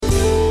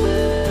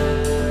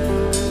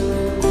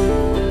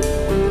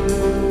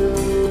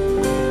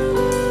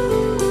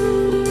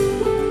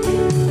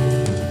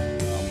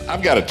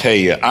I've got to tell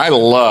you, I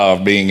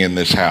love being in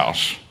this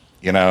house.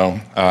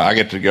 I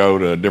get to go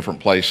to different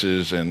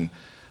places, and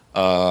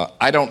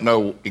I don't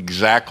know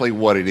exactly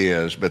what it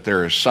is, but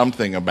there is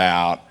something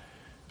about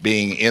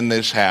being in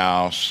this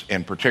house,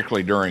 and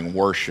particularly during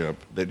worship,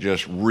 that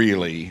just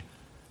really,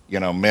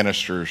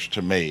 ministers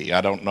to me.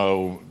 I don't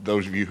know,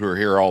 those of you who are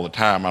here all the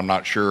time, I'm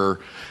not sure,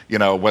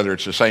 whether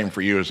it's the same for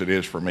you as it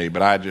is for me,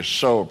 but I just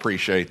so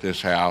appreciate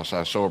this house.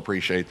 I so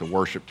appreciate the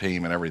worship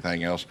team and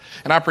everything else.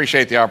 And I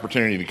appreciate the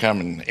opportunity to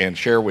come and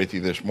share with you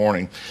this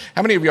morning.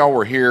 How many of y'all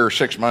were here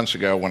 6 months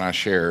ago when I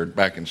shared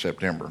back in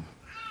September?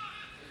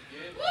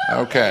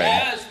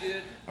 Okay.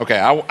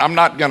 Okay,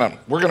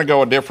 we're going to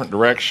go a different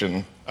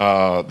direction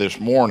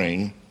this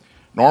morning.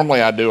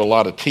 Normally I do a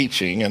lot of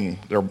teaching, and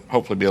there'll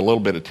hopefully be a little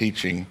bit of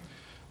teaching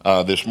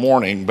this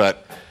morning,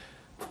 but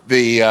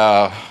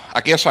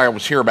I guess I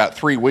was here about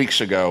 3 weeks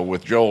ago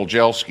with Joel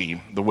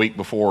Jelski the week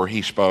before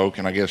he spoke,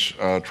 and I guess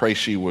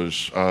Tracy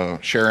was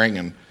sharing,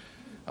 and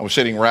I was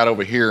sitting right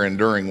over here, and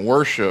during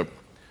worship,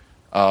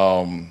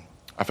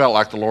 I felt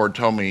like the Lord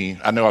told me,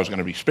 I knew I was going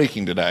to be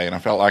speaking today, and I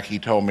felt like he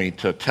told me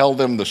to tell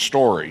them the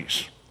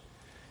stories.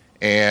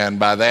 And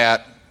by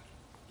that,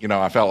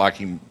 I felt like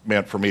he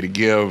meant for me to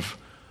give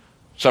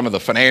some of the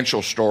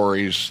financial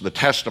stories, the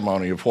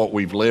testimony of what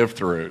we've lived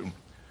through,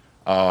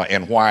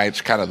 and why it's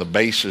kind of the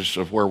basis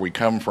of where we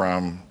come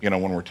from,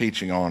 when we're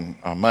teaching on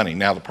money.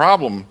 Now, the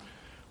problem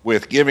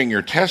with giving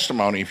your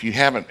testimony, if you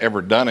haven't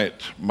ever done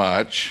it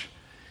much,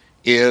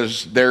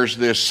 is there's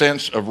this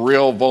sense of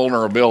real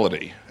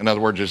vulnerability. In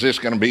other words, is this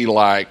going to be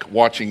like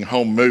watching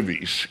home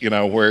movies,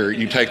 where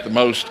you take the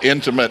most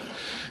intimate,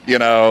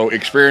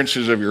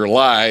 experiences of your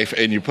life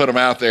and you put them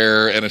out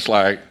there and it's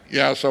like,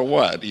 yeah, so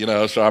what?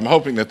 So I'm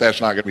hoping that that's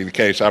not going to be the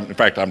case. In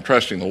fact, I'm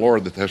trusting the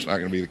Lord that that's not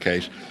going to be the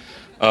case.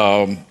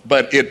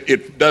 But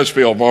it does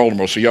feel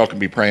vulnerable, so y'all can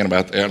be praying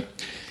about that.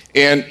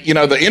 And,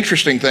 the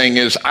interesting thing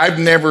is I've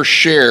never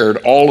shared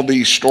all of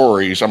these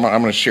stories. I'm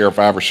going to share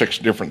 5 or 6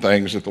 different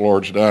things that the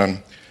Lord's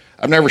done.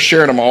 I've never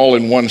shared them all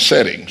in one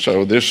setting,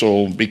 so this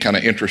will be kind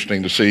of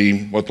interesting to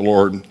see what the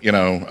Lord,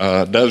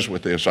 does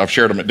with this. I've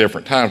shared them at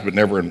different times, but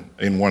never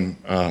in one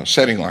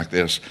setting like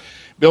this.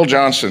 Bill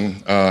Johnson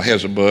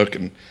has a book,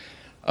 and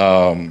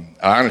I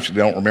honestly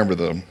don't remember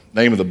the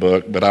name of the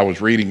book, but I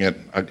was reading it,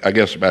 I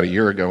guess, about a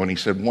year ago, and he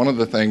said one of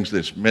the things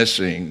that's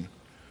missing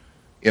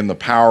in the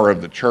power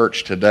of the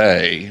church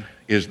today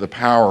is the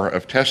power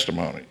of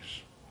testimonies.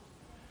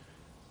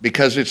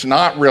 Because it's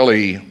not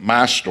really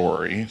my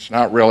story, it's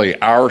not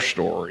really our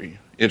story,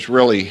 it's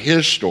really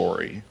his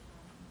story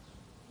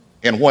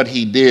and what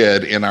he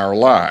did in our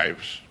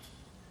lives.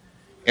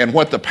 And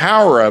what the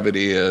power of it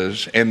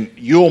is, and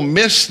you'll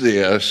miss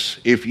this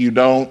if you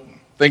don't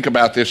think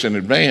about this in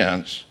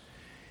advance,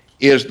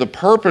 is the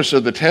purpose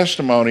of the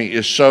testimony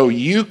is so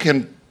you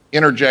can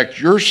interject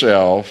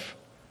yourself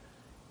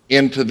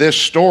into this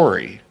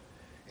story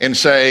and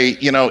say,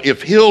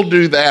 if he'll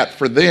do that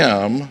for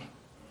them,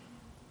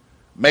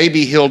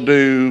 maybe he'll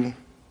do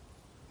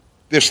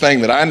this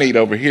thing that I need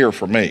over here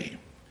for me.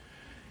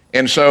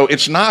 And so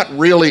it's not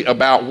really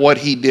about what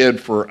he did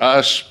for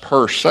us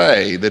per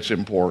se that's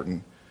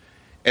important,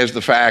 as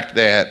the fact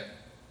that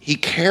he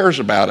cares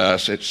about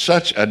us at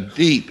such a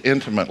deep,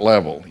 intimate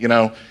level.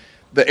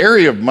 The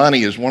area of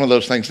money is one of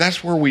those things,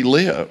 that's where we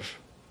live.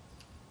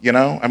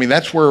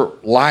 That's where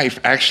life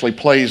actually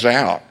plays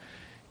out.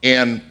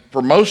 And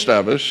for most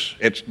of us,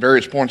 at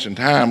various points in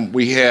time,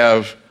 we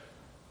have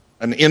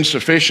an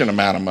insufficient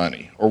amount of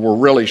money, or we're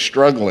really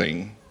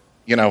struggling,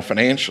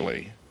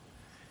 financially.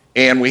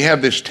 And we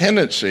have this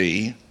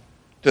tendency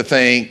to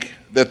think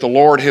that the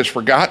Lord has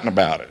forgotten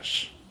about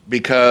us,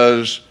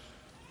 because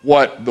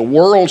what the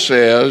world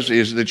says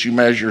is that you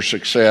measure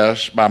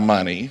success by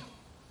money.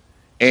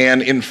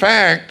 And in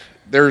fact,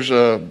 there's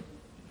a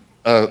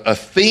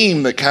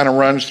theme that kind of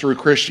runs through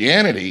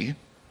Christianity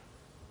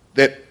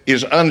that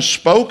is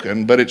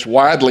unspoken, but it's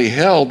widely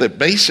held, that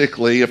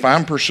basically if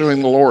I'm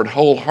pursuing the Lord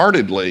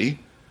wholeheartedly,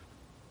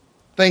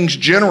 things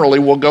generally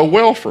will go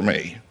well for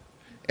me.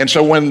 And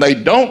so when they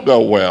don't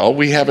go well,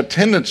 we have a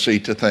tendency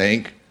to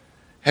think,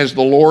 has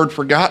the Lord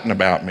forgotten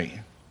about me?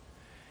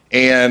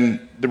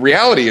 And the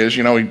reality is,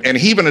 and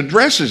he even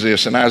addresses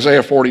this in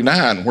Isaiah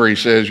 49, where he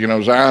says,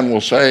 Zion will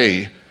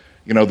say,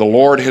 the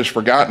Lord has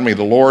forgotten me,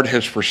 the Lord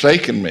has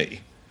forsaken me.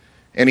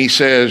 And he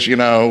says,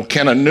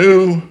 can a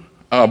new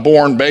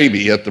born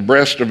baby at the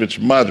breast of its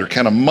mother,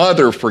 can a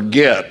mother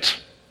forget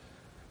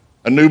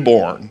a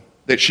newborn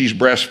that she's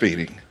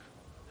breastfeeding?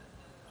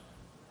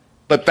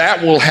 But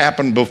that will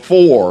happen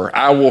before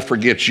I will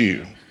forget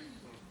you.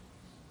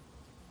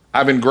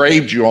 I've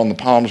engraved you on the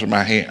palms of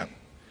my hand.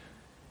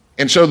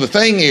 And so the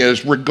thing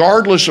is,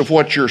 regardless of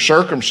what your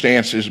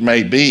circumstances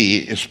may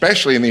be,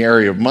 especially in the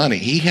area of money,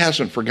 he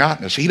hasn't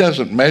forgotten us. He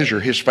doesn't measure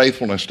his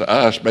faithfulness to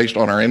us based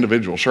on our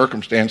individual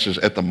circumstances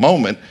at the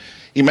moment.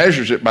 He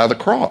measures it by the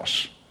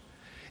cross.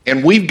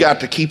 And we've got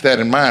to keep that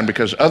in mind,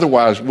 because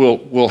otherwise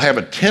we'll have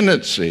a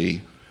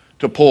tendency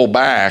to pull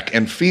back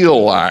and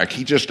feel like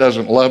he just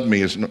doesn't love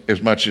me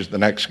as much as the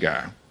next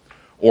guy.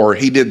 Or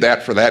he did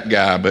that for that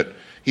guy, but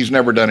He's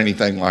never done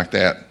anything like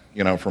that,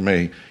 for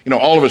me.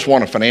 All of us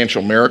want a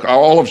financial miracle.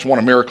 All of us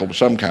want a miracle of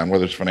some kind,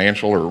 whether it's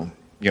financial or,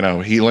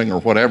 healing or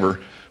whatever.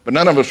 But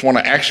none of us want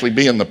to actually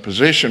be in the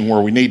position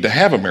where we need to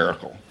have a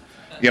miracle.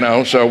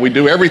 So we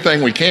do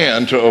everything we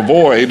can to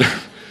avoid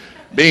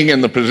being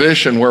in the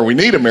position where we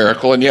need a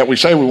miracle, and yet we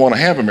say we want to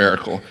have a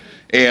miracle.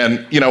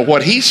 And,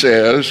 what he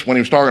says when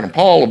he was talking to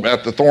Paul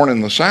about the thorn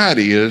in the side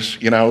is,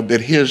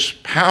 that his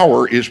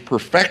power is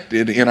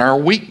perfected in our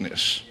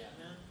weakness.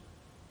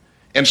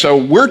 And so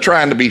we're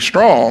trying to be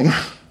strong,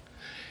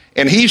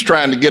 and he's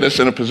trying to get us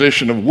in a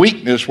position of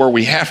weakness where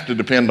we have to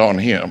depend on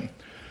him.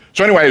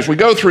 So anyway, as we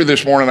go through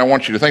this morning, I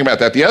want you to think about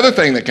that. The other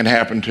thing that can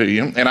happen to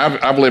you, and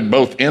I've lived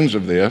both ends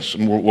of this,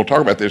 and we'll talk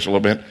about this a little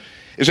bit,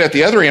 is at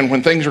the other end,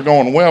 when things are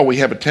going well, we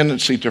have a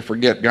tendency to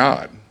forget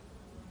God.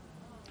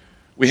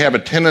 We have a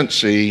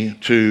tendency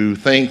to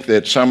think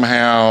that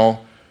somehow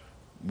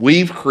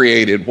we've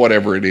created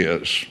whatever it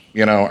is,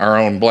 our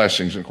own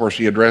blessings. And of course,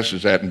 he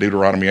addresses that in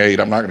Deuteronomy 8.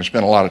 I'm not going to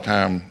spend a lot of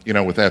time,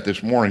 with that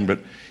this morning, but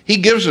he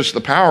gives us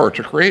the power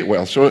to create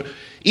wealth. So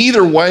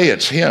either way,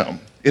 it's him.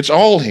 It's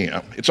all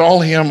him. It's all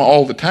him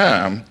all the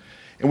time,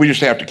 and we just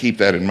have to keep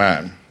that in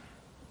mind.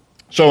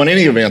 So in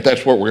any event,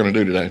 that's what we're going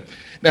to do today.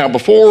 Now,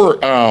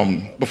 before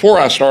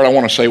I start, I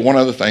want to say one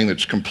other thing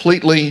that's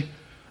completely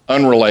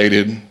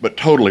unrelated, but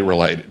totally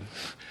related.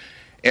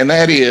 And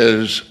that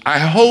is, I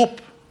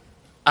hope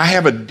I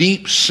have a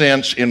deep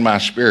sense in my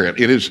spirit.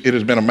 It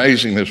has been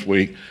amazing this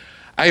week.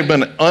 I have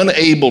been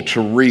unable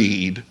to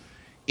read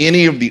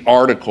any of the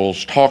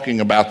articles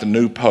talking about the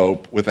new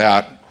pope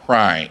without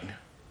crying.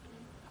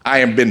 I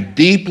have been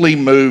deeply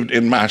moved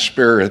in my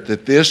spirit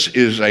that this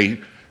is a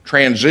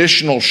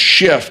transitional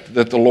shift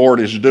that the Lord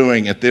is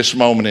doing at this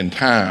moment in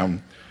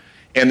time.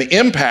 And the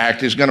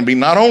impact is going to be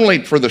not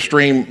only for the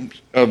stream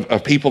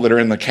of people that are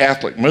in the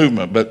Catholic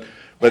movement, but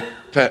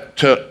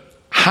to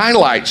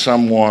highlight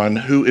someone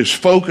who is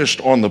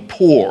focused on the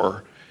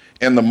poor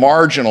and the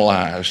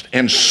marginalized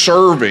and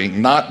serving,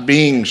 not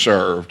being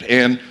served,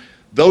 and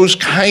those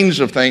kinds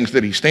of things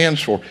that he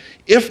stands for.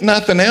 If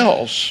nothing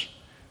else,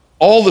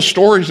 all the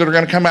stories that are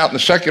going to come out in the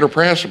secular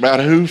press about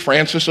who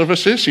Francis of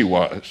Assisi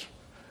was.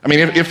 I mean,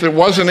 if there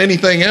wasn't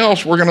anything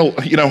else, we're going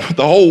to,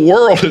 the whole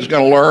world is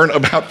going to learn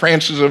about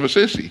Francis of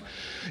Assisi.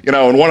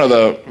 And one of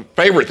the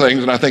favorite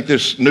things, and I think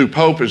this new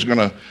pope is going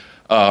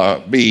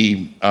to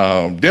be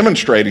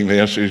demonstrating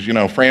this, is,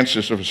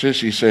 Francis of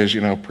Assisi says,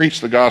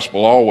 preach the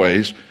gospel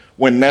always,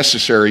 when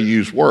necessary,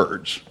 use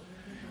words,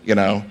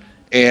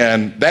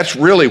 and that's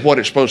really what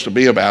it's supposed to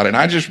be about. And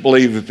I just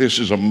believe that this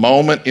is a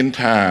moment in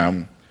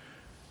time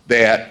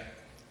that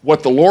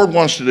what the Lord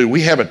wants to do,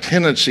 we have a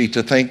tendency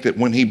to think that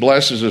when he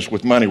blesses us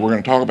with money, we're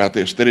going to talk about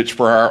this, that it's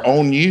for our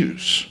own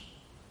use.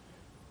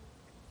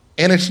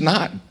 And it's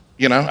not,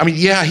 he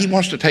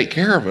wants to take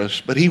care of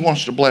us, but he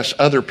wants to bless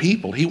other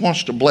people. He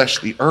wants to bless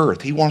the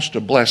earth. He wants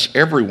to bless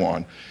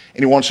everyone, and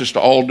he wants us to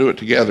all do it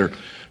together.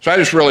 So I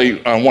just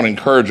really want to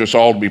encourage us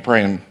all to be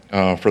praying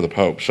for the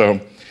Pope. So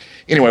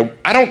anyway,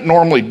 I don't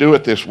normally do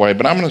it this way,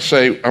 but I'm going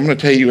to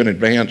tell you in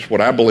advance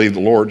what I believe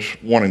the Lord's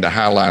wanting to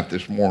highlight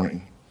this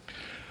morning.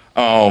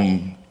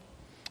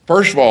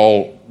 First of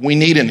all, we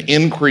need an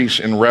increase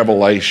in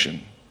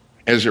revelation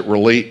as it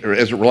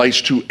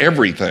relates to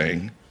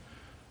everything,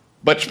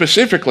 but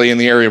specifically in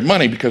the area of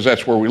money, because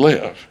that's where we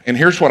live. And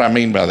here's what I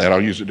mean by that.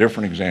 I'll use a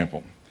different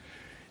example.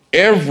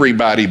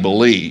 Everybody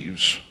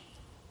believes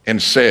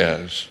and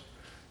says,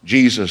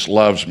 Jesus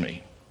loves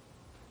me,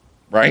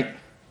 right?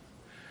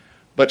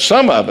 But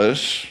some of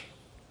us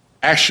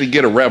actually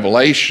get a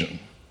revelation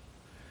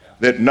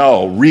that,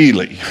 no,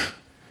 really,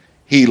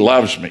 he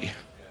loves me.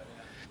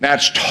 Now,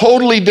 it's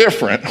totally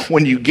different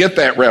when you get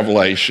that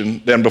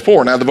revelation than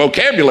before. Now, the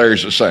vocabulary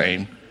is the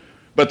same,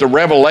 but the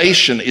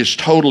revelation is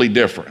totally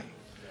different.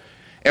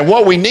 And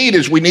what we need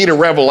is we need a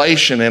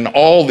revelation in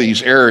all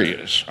these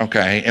areas,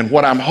 okay? And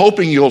what I'm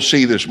hoping you'll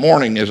see this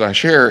morning as I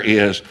share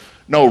is,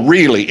 no,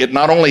 really, it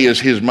not only is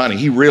his money,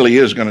 he really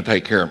is going to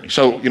take care of me.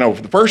 So,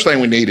 the first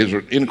thing we need is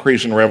an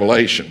increase in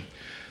revelation.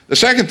 The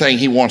second thing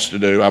he wants to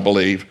do, I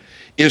believe,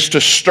 is to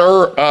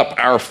stir up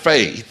our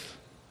faith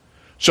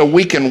so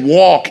we can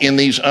walk in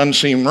these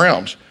unseen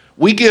realms.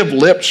 We give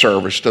lip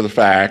service to the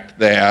fact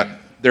that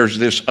there's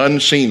this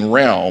unseen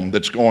realm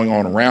that's going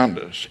on around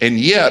us. And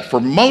yet, for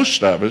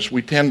most of us,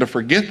 we tend to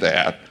forget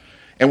that,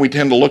 and we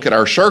tend to look at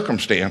our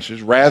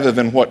circumstances rather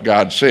than what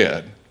God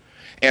said.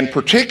 And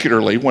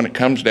particularly when it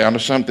comes down to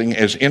something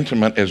as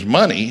intimate as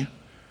money,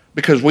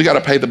 because we got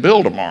to pay the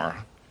bill tomorrow.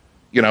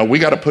 We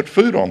got to put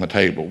food on the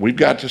table. We've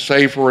got to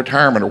save for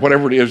retirement or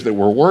whatever it is that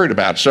we're worried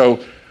about.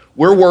 So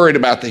we're worried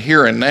about the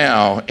here and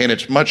now, and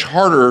it's much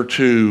harder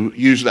to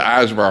use the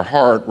eyes of our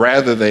heart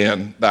rather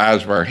than the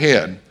eyes of our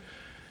head.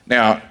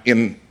 Now,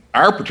 in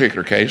our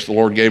particular case, the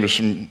Lord gave us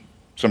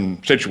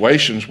some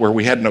situations where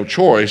we had no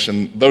choice,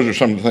 and those are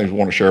some of the things we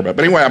want to share about.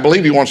 But anyway, I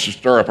believe he wants to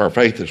stir up our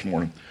faith this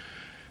morning.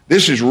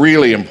 This is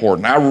really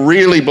important. I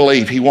really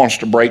believe he wants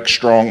to break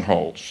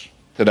strongholds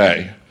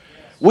today.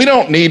 We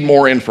don't need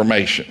more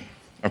information,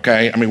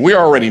 okay? We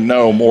already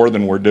know more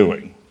than we're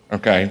doing,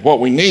 Okay? What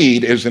we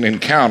need is an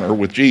encounter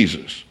with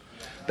Jesus.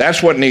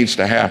 That's what needs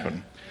to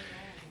happen.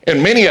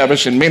 And many of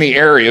us in many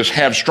areas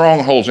have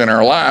strongholds in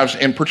our lives,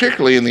 and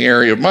particularly in the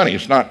area of money.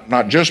 It's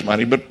not just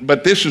money,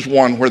 but this is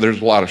one where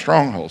there's a lot of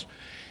strongholds.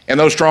 And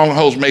those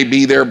strongholds may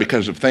be there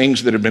because of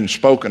things that have been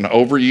spoken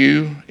over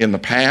you in the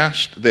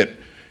past that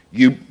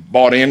you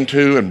bought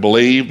into and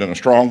believed and a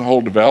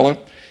stronghold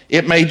developed.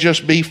 It may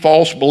just be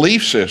false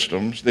belief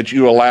systems that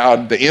you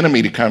allowed the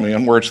enemy to come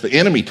in, where it's the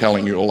enemy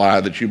telling you a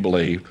lie that you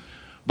believe.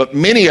 But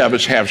many of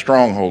us have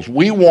strongholds.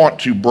 We want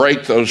to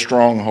break those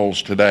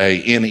strongholds today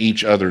in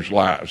each other's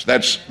lives.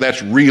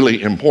 That's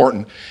really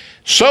important,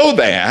 so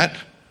that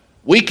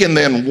we can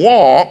then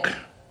walk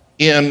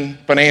in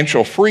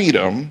financial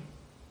freedom,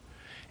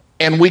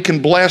 and we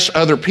can bless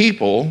other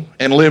people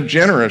and live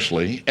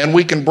generously, and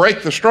we can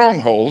break the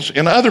strongholds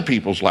in other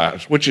people's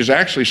lives, which is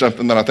actually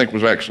something that I think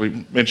was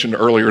actually mentioned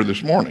earlier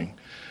this morning,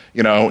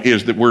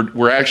 is that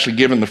we're actually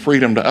giving the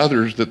freedom to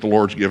others that the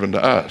Lord's given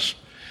to us.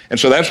 And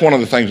so that's one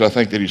of the things I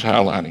think that he's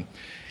highlighting.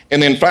 And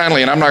then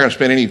finally, and I'm not going to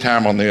spend any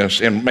time on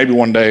this, and maybe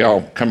one day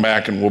I'll come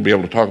back and we'll be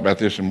able to talk about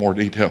this in more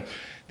detail.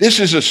 This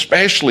is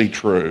especially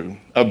true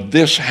of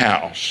this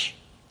house,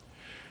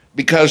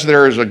 because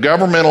there is a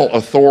governmental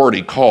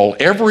authority call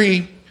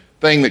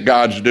everything that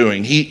God's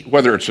doing,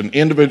 whether it's an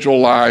individual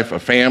life, a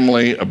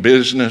family, a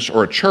business,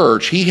 or a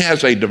church, he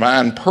has a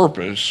divine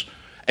purpose,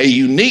 a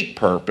unique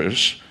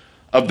purpose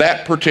of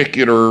that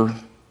particular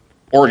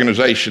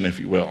organization, if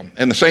you will.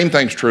 And the same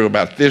thing's true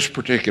about this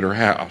particular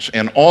house.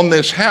 And on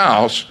this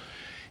house,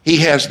 he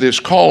has this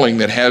calling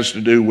that has to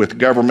do with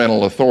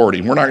governmental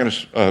authority. We're not going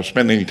to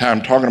spend any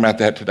time talking about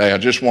that today. I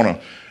just want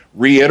to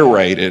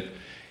reiterate it.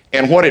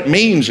 And what it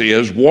means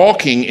is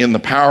walking in the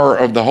power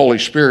of the Holy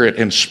Spirit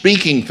and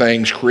speaking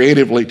things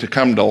creatively to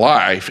come to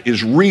life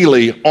is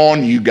really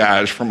on you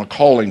guys from a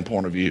calling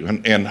point of view.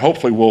 And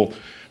hopefully we'll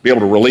be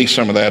able to release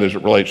some of that as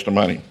it relates to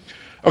money.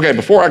 Okay,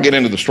 before I get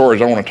into the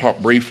stories, I want to talk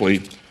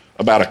briefly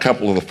about a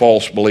couple of the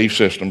false belief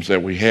systems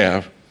that we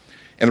have.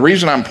 And the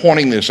reason I'm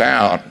pointing this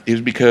out is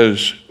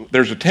because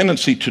there's a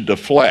tendency to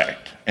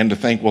deflect and to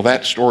think, well,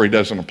 that story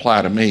doesn't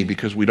apply to me,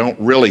 because we don't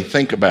really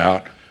think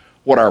about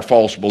what our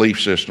false belief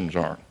systems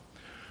are.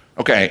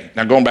 Okay,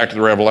 now going back to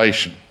the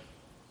Revelation.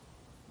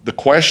 The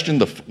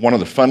question, one of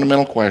the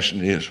fundamental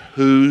questions is,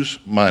 whose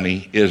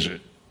money is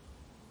it?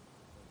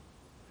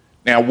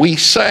 Now, we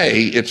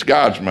say it's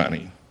God's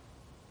money,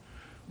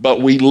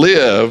 but we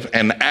live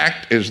and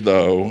act as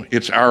though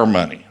it's our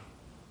money.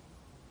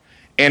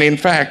 And in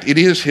fact, it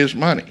is his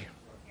money.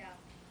 Yeah.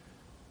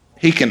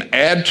 He can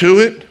add to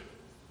it.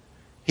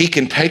 He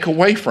can take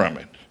away from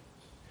it.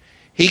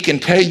 He can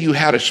tell you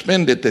how to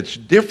spend it that's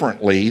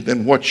differently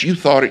than what you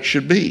thought it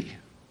should be.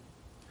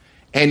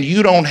 And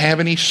you don't have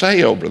any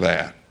say over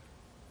that.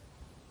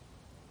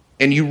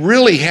 And you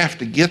really have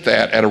to get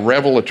that at a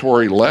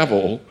revelatory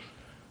level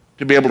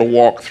to be able to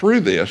walk through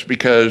this,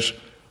 because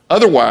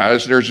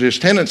otherwise, there's this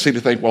tendency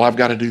to think, well, I've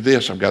got to do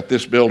this. I've got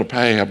this bill to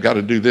pay. I've got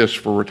to do this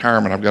for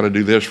retirement. I've got to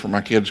do this for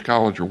my kids'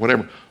 college or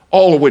whatever,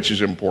 all of which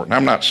is important.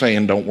 I'm not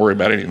saying don't worry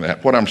about any of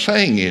that. What I'm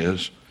saying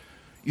is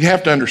you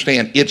have to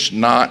understand it's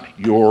not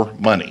your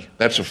money.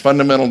 That's a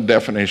fundamental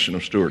definition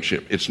of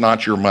stewardship. It's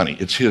not your money.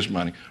 It's his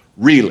money.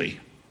 Really.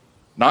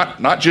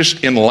 Not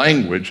just in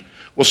language.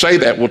 We'll say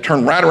that. We'll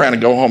turn right around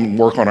and go home and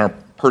work on our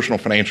personal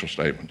financial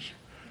statements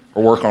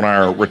or work on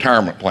our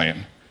retirement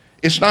plan.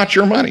 It's not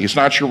your money. It's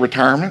not your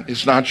retirement.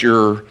 It's not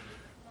your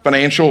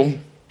financial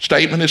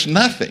statement. It's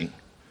nothing.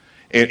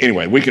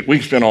 Anyway, we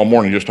could spend all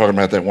morning just talking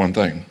about that one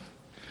thing.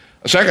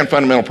 A second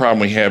fundamental problem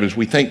we have is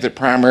we think that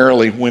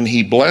primarily when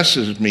he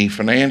blesses me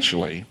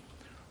financially,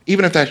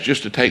 even if that's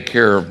just to take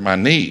care of my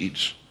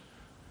needs,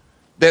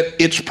 that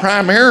it's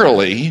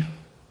primarily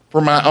for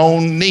my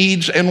own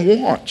needs and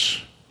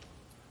wants.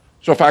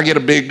 So if I get a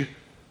big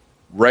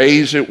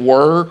raise at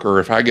work, or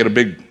if I get a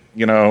big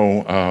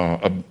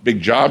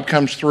job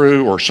comes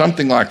through or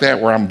something like that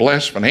where I'm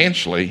blessed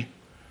financially,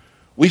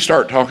 we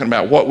start talking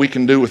about what we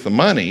can do with the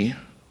money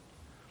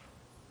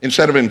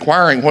instead of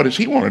inquiring what does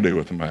he want to do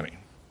with the money.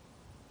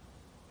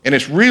 And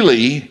it's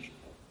really,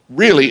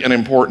 really an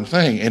important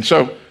thing. And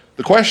so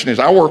the question is,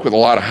 I work with a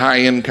lot of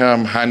high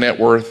income, high net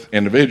worth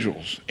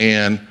individuals.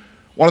 And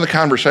one of the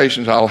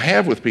conversations I'll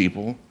have with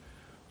people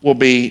will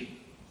be,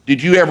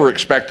 did you ever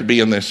expect to be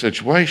in this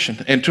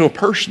situation? And to a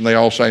person, they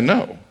all say,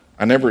 no.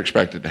 I never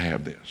expected to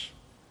have this.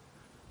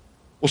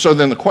 Well, so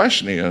then the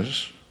question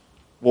is,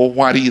 well,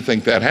 why do you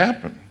think that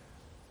happened?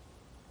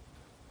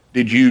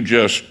 Did you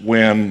just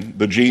win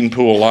the gene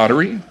pool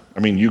lottery? I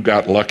mean, you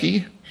got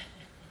lucky?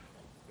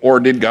 Or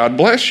did God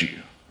bless you?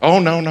 Oh,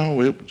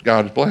 no, it was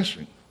God's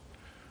blessing.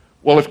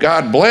 Well, if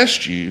God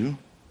blessed you,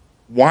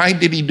 why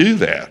did he do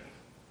that?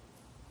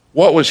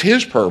 What was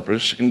his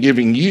purpose in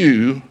giving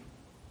you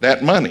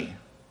that money?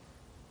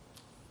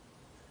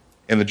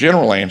 And the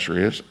general answer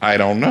is, I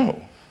don't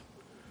know.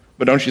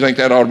 But don't you think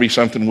that ought to be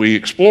something we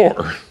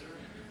explore?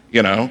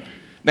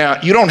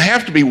 Now, you don't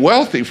have to be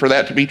wealthy for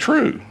that to be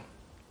true.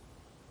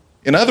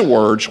 In other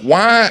words,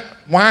 why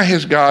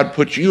has God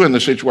put you in the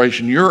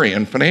situation you're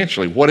in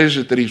financially? What is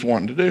it that he's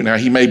wanting to do? Now,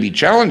 he may be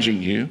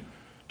challenging you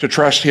to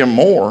trust him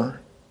more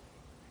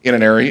in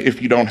an area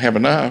if you don't have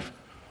enough.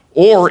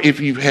 Or if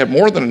you have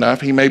more than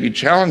enough, he may be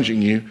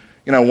challenging you.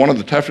 You know, one of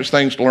the toughest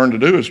things to learn to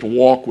do is to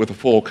walk with a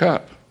full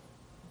cup.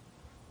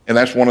 And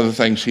that's one of the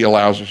things he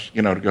allows us,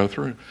 to go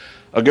through.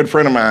 A good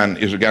friend of mine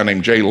is a guy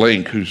named Jay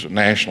Link, who's a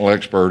national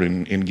expert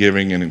in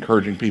giving and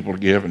encouraging people to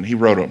give. And he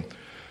wrote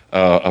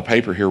a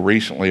paper here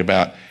recently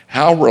about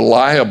how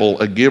reliable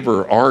a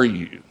giver are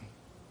you.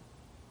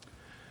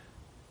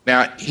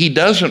 Now, he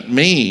doesn't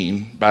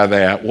mean by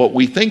that what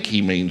we think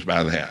he means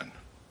by that.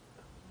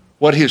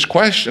 What his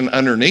question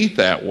underneath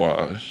that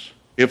was,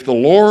 if the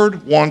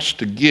Lord wants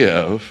to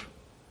give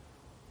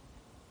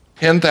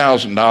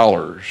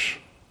 $10,000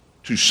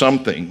 to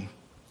something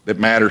that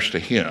matters to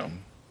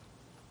him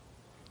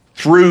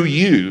through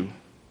you,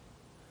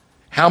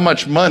 how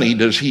much money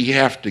does he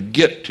have to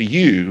get to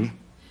you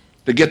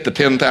to get the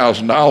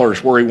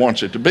 $10,000 where he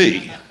wants it to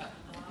be?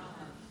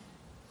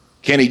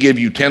 Can he give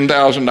you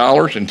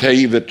 $10,000 and tell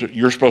you that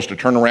you're supposed to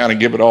turn around and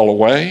give it all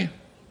away?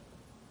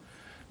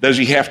 Does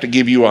he have to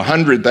give you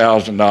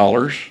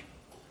 $100,000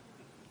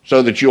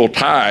 so that you'll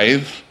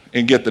tithe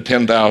and get the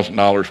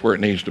 $10,000 where it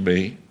needs to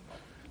be?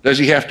 Does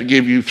he have to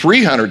give you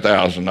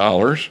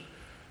 $300,000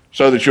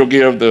 so that you'll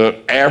give the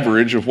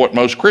average of what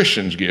most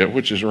Christians give,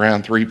 which is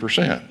around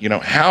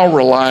 3%? How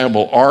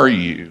reliable are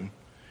you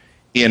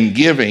in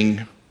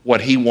giving what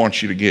he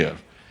wants you to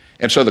give?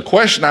 And so the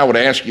question I would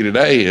ask you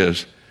today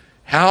is,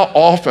 how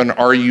often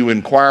are you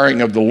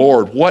inquiring of the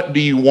Lord, what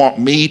do you want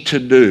me to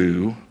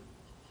do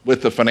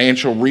with the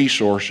financial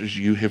resources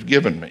you have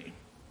given me?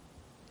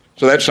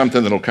 So that's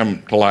something that'll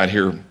come to light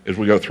here as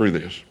we go through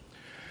this.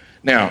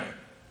 Now,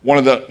 one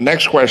of the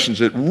next questions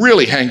that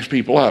really hangs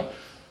people up,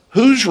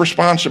 whose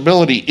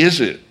responsibility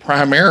is it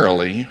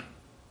primarily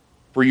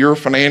for your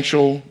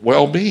financial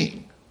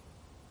well-being?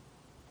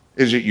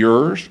 Is it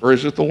yours or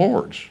is it the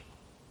Lord's?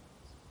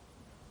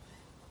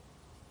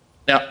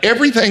 Now,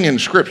 everything in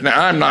Scripture, now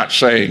I'm not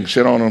saying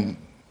sit on a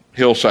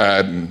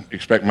hillside and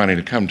expect money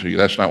to come to you.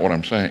 That's not what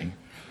I'm saying.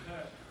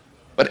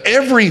 But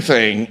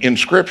everything in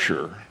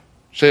Scripture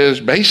says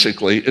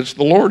basically it's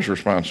the Lord's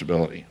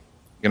responsibility.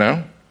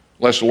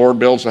 Unless the Lord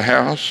builds the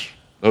house,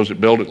 those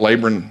that build it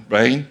labor in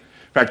vain.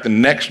 In fact, the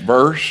next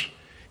verse,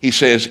 he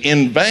says,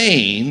 in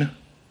vain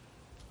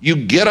you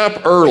get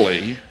up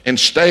early and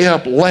stay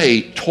up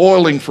late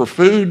toiling for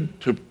food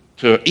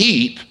to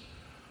eat,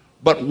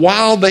 but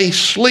while they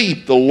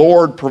sleep, the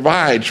Lord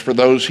provides for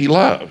those he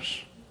loves.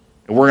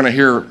 And we're going to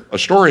hear a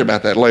story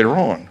about that later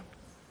on.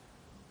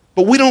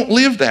 But we don't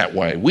live that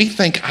way. We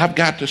think, I've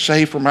got to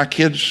save for my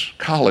kids'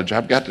 college.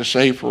 I've got to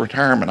save for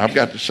retirement. I've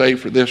got to save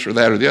for this or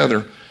that or the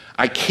other.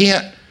 I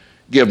can't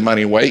give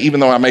money away,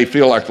 even though I may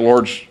feel like the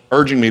Lord's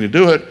urging me to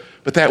do it,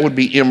 but that would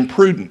be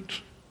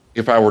imprudent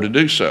if I were to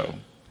do so.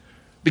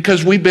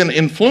 Because we've been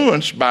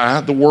influenced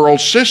by the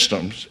world's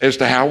systems as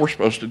to how we're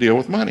supposed to deal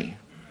with money.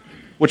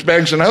 Which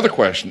begs another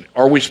question.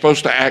 Are we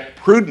supposed to act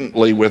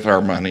prudently with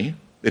our money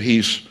that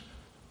he's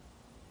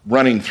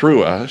running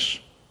through us,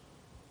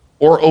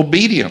 or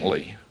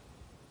obediently?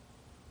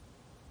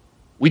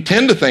 We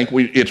tend to think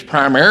it's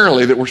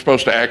primarily that we're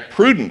supposed to act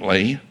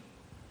prudently,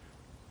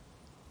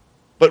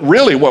 but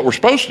really what we're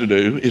supposed to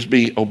do is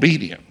be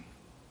obedient.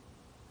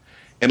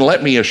 And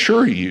let me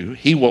assure you,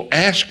 he will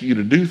ask you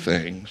to do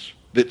things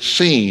that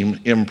seem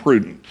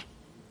imprudent.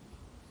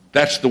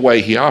 That's the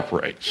way he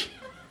operates.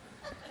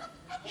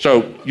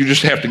 So you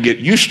just have to get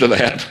used to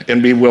that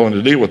and be willing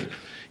to deal with it.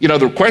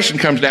 The question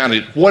comes down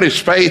to what is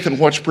faith and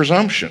what's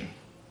presumption?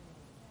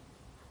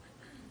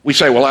 We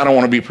say, well, I don't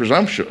want to be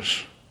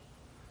presumptuous.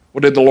 Well,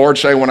 did the Lord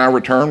say when I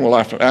return, will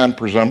I find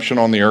presumption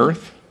on the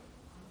earth?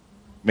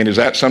 I mean, is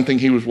that something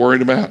he was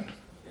worried about?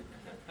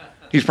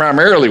 He's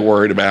primarily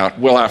worried about,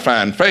 will I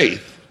find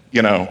faith,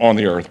 on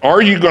the earth?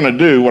 Are you going to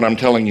do what I'm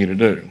telling you to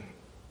do?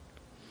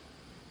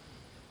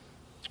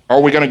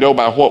 Are we going to go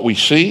by what we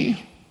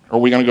see? Or are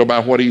we going to go by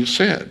what he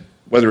said?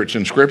 Whether it's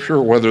in Scripture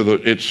or whether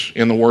it's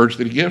in the words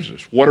that he gives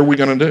us. What are we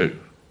going to do?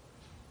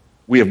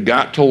 We have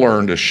got to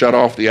learn to shut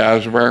off the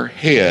eyes of our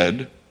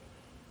head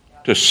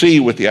to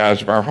see with the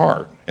eyes of our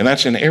heart. And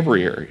that's in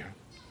every area.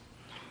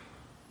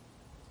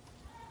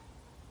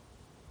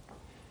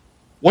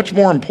 What's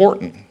more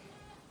important?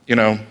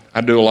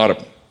 I do a lot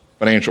of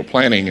financial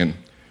planning,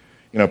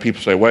 and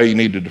people say, well, you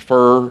need to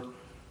defer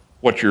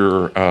what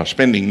you're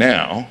spending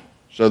now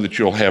so that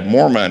you'll have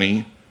more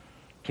money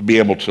to be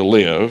able to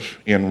live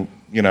in,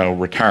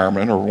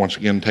 retirement, or once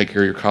again, take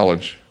care of your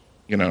college,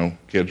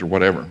 kids or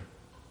whatever.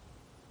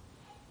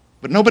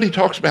 But nobody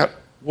talks about,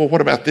 well,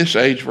 what about this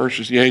age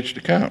versus the age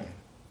to come?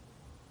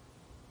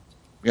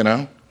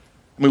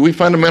 We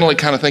fundamentally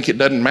kind of think it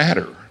doesn't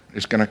matter.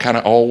 It's going to kind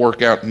of all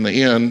work out in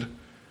the end.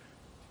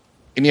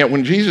 And yet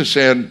when Jesus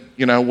said,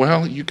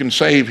 well, you can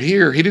save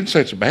here, he didn't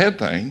say it's a bad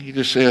thing. He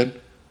just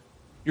said,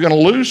 you're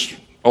going to lose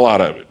a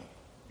lot of it.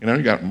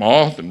 You got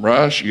moth and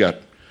rust, you got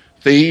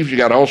thieves, you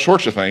got all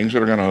sorts of things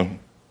that are going to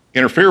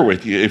interfere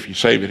with you if you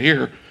save it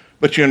here.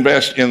 but you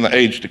invest in the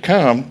age to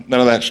come,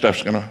 none of that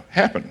stuff's going to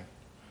happen.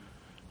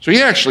 So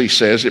he actually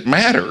says it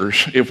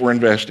matters if we're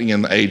investing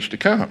in the age to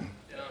come.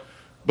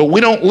 But we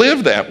don't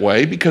live that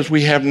way because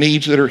we have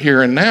needs that are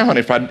here and now. And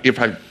if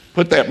I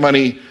put that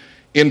money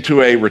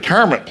into a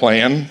retirement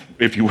plan,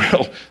 if you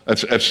will,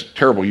 that's a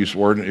terrible use of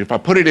word. If I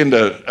put it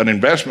into an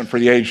investment for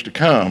the age to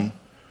come,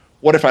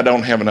 what if I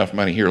don't have enough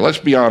money here? Let's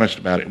be honest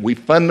about it. We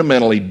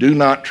fundamentally do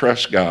not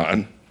trust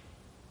God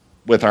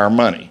with our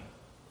money.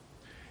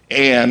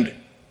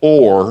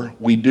 Or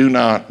we do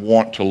not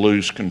want to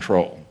lose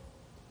control.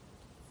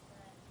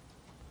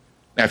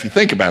 Now, if you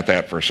think about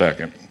that for a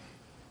second,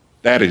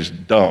 that is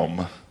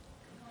dumb.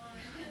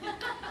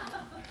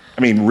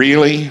 I mean,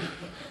 really?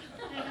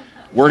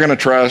 We're going to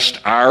trust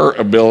our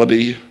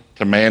ability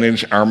to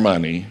manage our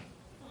money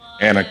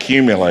and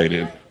accumulate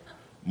it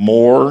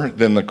more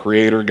than the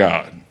Creator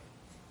God.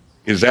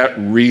 Is that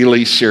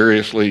really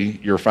seriously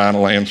your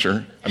final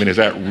answer? I mean, is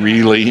that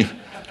really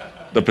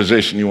the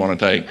position you want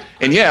to take?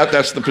 And yet,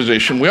 that's the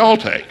position we all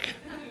take.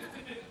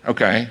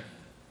 Okay?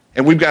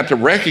 And we've got to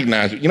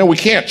recognize it. We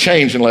can't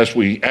change unless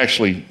we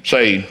actually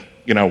say,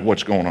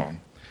 what's going on.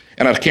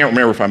 And I can't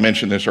remember if I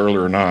mentioned this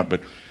earlier or not,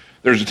 but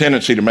there's a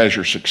tendency to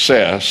measure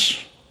success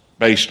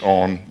based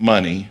on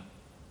money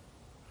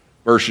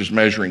versus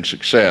measuring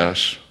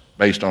success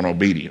based on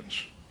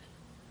obedience.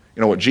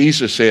 What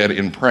Jesus said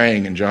in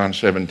praying in John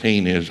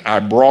 17 is, I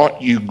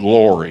brought you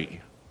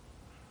glory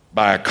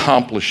by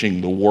accomplishing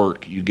the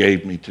work you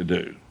gave me to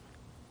do.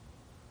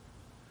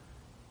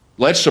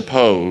 Let's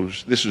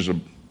suppose,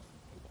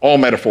 all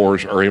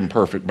metaphors are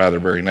imperfect by their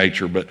very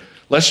nature, but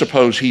let's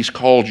suppose he's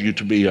called you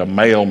to be a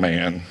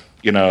mailman,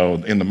 in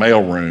the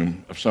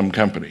mailroom of some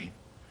company.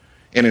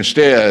 And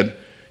instead,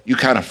 you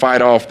kind of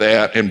fight off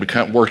that and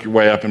work your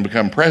way up and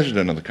become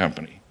president of the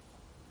company.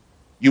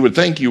 You would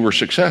think you were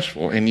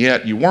successful, and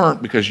yet you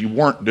weren't because you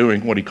weren't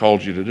doing what he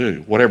called you to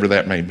do, whatever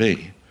that may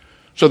be.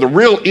 So the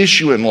real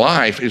issue in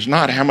life is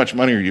not how much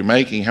money are you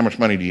making, how much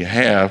money do you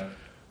have.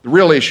 The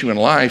real issue in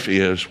life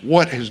is,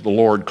 what has the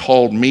Lord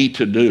called me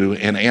to do,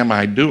 and am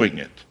I doing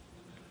it?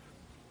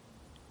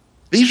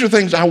 These are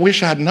things I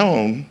wish I'd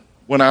known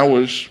when I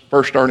was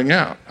first starting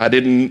out. I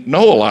didn't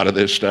know a lot of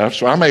this stuff,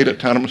 so I made a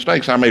ton of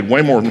mistakes. I made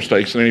way more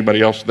mistakes than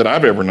anybody else that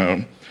I've ever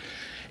known.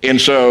 And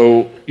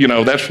so,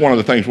 that's one of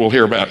the things we'll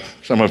hear about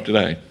some of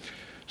today.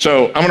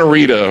 So I'm going to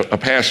read a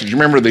passage. You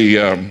remember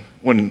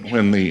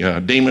when the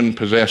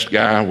demon-possessed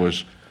guy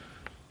was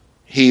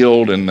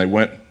healed and they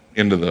went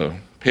into the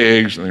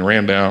pigs and they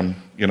ran down,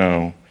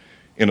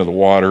 into the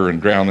water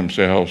and drowned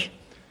themselves?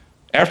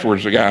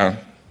 Afterwards, the guy,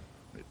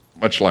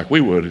 much like we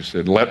would, he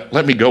said,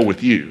 let me go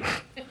with you.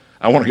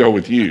 I want to go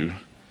with you.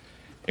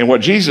 And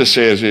what Jesus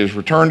says is,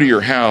 return to your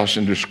house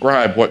and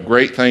describe what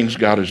great things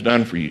God has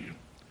done for you.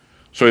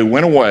 So he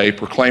went away,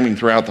 proclaiming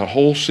throughout the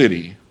whole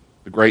city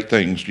the great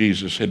things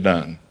Jesus had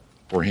done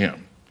for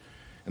him.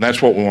 And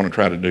that's what we want to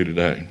try to do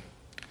today.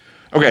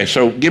 Okay,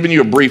 so giving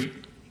you a brief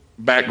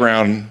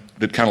background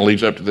that kind of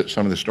leads up to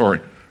some of the story.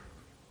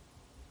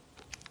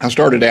 I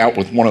started out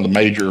with one of the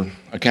major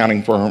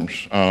accounting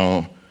firms,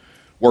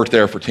 worked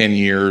there for 10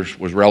 years,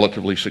 was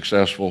relatively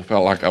successful,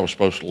 felt like I was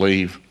supposed to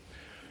leave.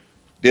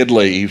 Did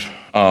leave,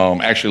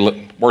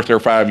 actually worked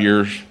there 5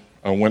 years,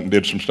 went and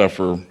did some stuff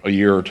for a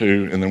year or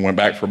two, and then went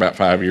back for about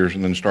 5 years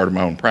and then started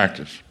my own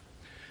practice.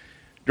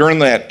 During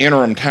that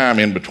interim time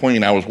in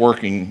between, I was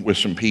working with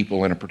some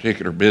people in a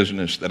particular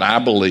business that I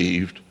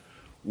believed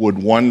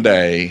would one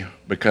day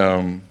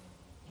become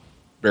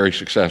very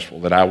successful,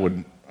 that I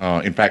would,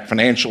 in fact,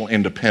 financial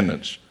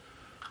independence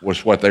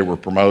was what they were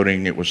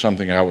promoting. It was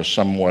something I was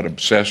somewhat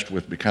obsessed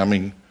with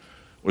becoming,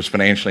 was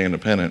financially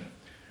independent.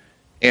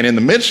 And in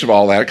the midst of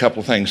all that, a couple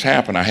of things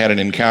happened. I had an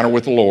encounter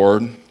with the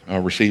Lord,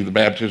 received the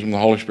baptism of the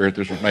Holy Spirit.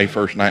 This was May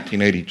 1st,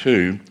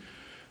 1982.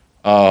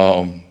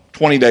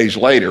 20 days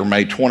later,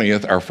 May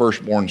 20th, our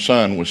firstborn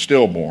son was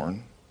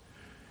stillborn.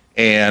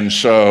 And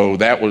so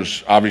that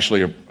was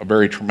obviously a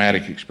very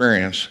traumatic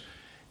experience.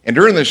 And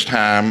during this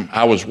time,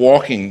 I was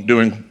walking,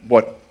 doing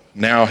what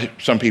now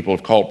some people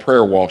have called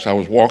prayer walks. I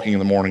was walking in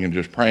the morning and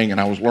just praying,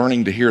 and I was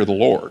learning to hear the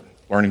Lord,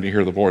 learning to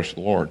hear the voice of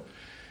the Lord.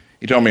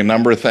 He told me a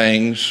number of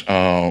things.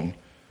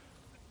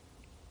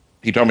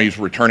 He told me he's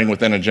returning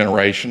within a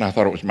generation. I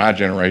thought it was my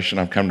generation.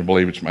 I've come to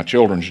believe it's my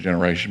children's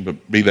generation,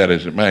 but be that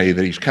as it may,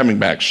 that he's coming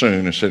back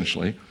soon,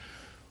 essentially.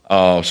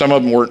 Some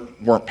of them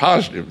weren't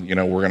positive. We're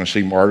going to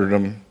see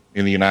martyrdom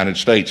in the United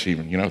States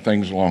even,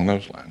 things along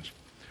those lines.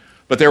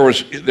 But there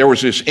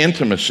was this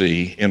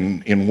intimacy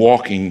in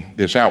walking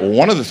this out. Well,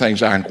 one of the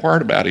things I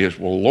inquired about is,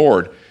 well,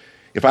 Lord,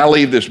 if I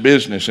leave this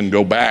business and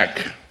go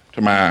back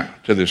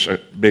to this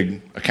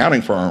big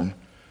accounting firm,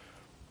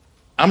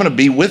 I'm going to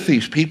be with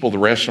these people the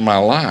rest of my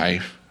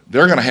life.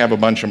 They're going to have a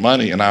bunch of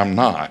money and I'm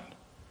not.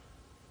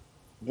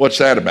 What's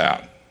that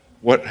about?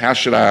 How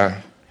should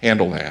I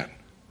handle that?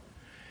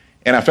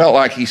 And I felt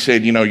like he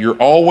said, you're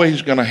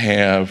always going to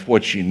have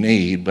what you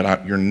need,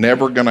 but you're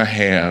never going to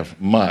have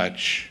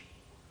much,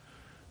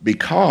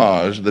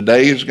 because the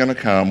day is going to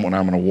come when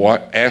I'm going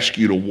to ask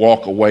you to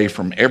walk away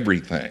from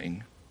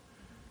everything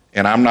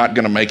and I'm not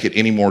going to make it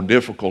any more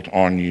difficult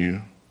on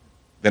you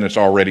than it's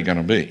already going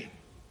to be.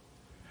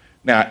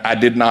 Now, I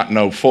did not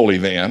know fully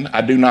then.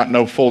 I do not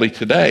know fully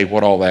today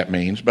what all that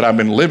means, but I've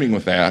been living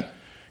with that,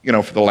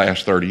 for the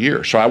last 30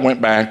 years. So I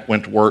went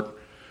to work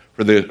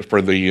for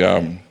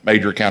the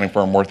major accounting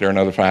firm, worked there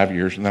another 5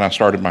 years, and then I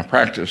started my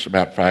practice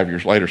about 5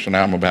 years later. So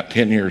now I'm about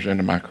 10 years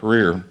into my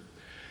career.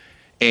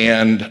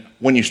 And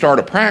when you start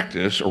a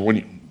practice, or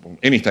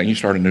anything, you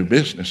start a new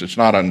business, it's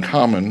not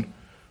uncommon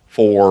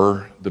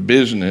for the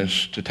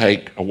business to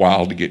take a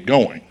while to get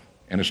going.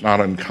 And it's not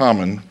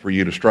uncommon for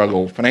you to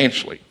struggle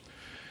financially.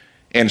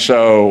 And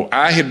so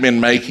I had been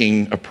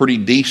making a pretty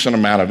decent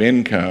amount of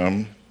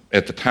income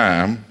at the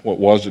time, what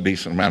was a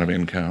decent amount of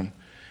income.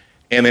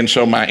 And then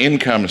so my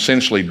income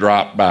essentially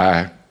dropped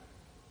by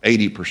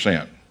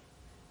 80%,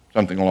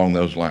 something along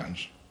those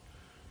lines,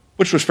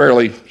 which was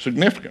fairly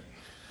significant.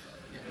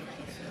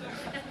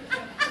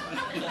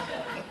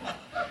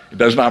 It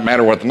does not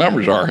matter what the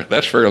numbers are,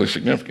 that's fairly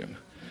significant.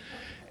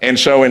 And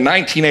so in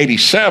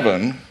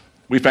 1987,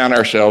 we found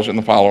ourselves in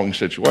the following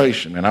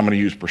situation, and I'm going to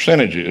use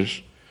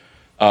percentages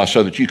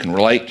so that you can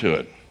relate to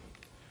it.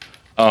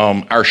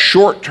 Our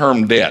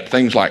short-term debt,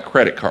 things like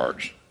credit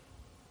cards,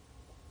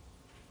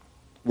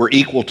 were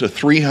equal to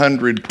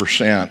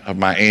 300% of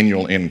my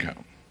annual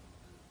income.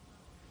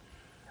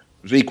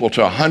 It was equal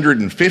to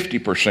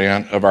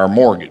 150% of our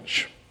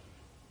mortgage.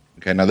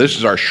 Okay, now this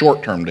is our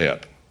short-term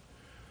debt.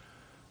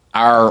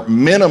 Our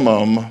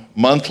minimum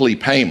monthly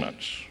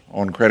payments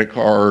on credit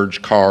cards,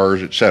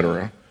 cars,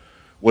 etc.,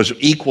 was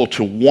equal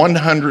to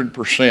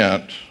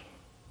 100%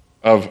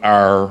 of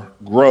our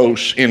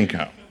gross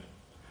income.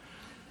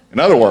 In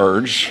other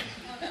words,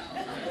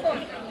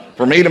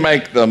 for me to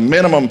make the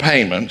minimum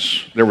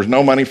payments, there was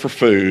no money for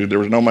food, there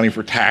was no money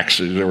for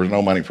taxes, there was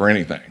no money for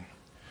anything.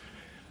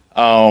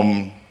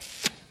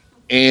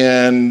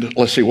 And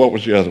let's see, what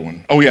was the other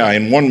one? Oh yeah,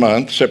 in 1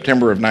 month,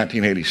 September of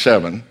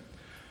 1987,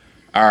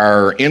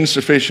 our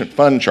insufficient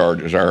fund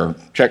charges, our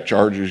check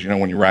charges,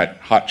 when you write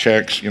hot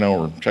checks,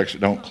 or checks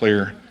that don't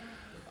clear,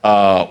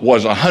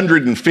 was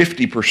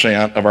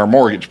 150% of our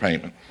mortgage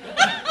payment.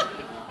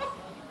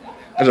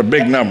 That's a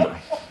big number,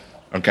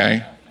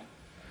 okay?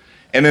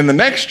 And then the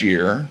next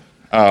year,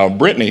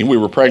 Brittany, we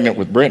were pregnant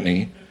with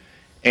Brittany,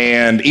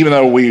 and even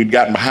though we'd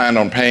gotten behind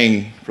on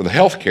paying for the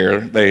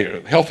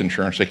health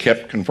insurance, they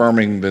kept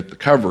confirming that the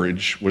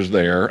coverage was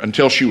there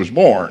until she was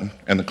born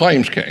and the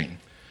claims came.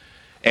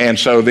 And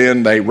so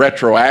then they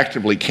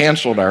retroactively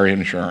canceled our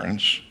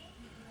insurance.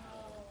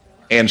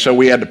 And so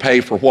we had to pay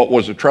for what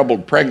was a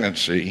troubled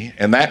pregnancy,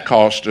 and that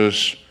cost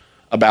us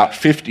about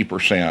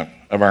 50%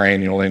 of our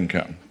annual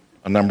income,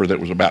 a number that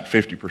was about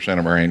 50%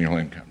 of our annual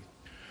income.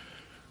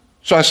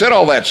 So I said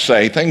all that to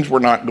say things were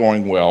not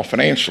going well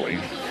financially.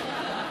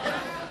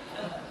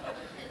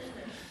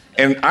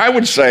 And I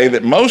would say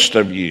that most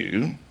of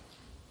you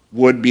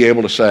would be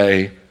able to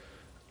say,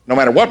 no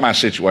matter what my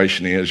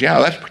situation is, yeah,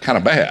 that's kind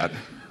of bad,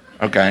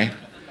 okay?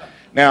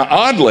 Now,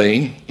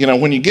 oddly,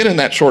 when you get in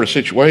that sort of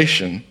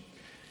situation,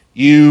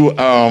 you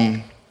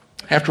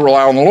have to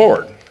rely on the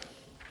Lord.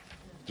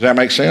 Does that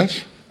make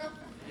sense?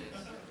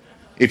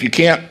 If you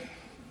can't,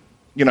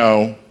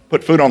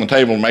 put food on the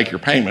table and make your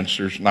payments,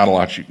 there's not a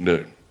lot you can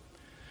do.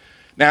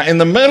 Now, in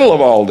the middle of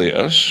all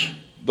this,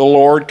 the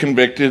Lord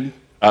convicted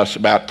us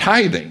about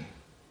tithing,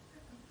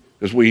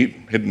 because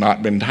we had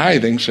not been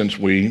tithing since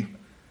we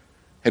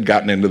had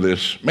gotten into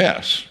this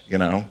mess,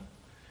 And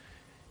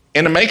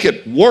to make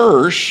it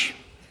worse,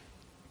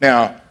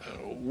 now,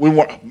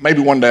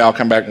 maybe one day I'll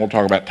come back and we'll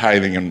talk about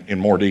tithing in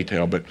more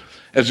detail, but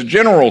as a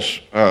general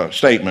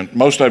statement,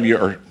 most of you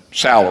are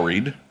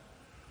salaried.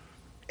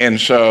 And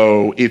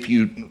so if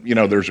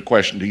there's a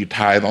question, do you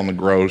tithe on the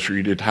gross or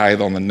you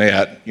tithe on the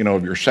net,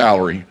 of your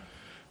salary?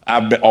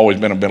 I've always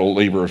been a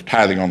believer of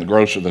tithing on the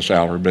gross of the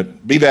salary,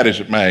 but be that as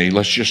it may,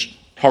 let's just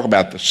talk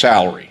about the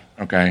salary,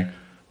 okay?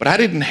 But I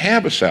didn't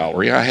have a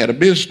salary, I had a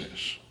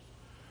business.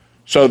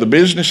 So the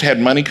business had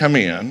money come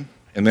in,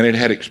 and then it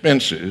had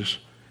expenses,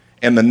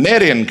 and the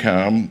net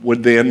income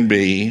would then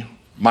be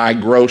my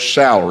gross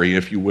salary,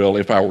 if you will,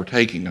 if I were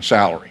taking a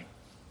salary.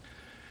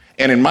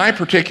 And in my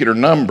particular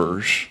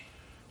numbers,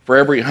 for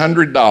every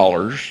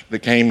 $100 that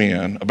came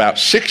in, about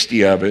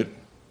 60 of it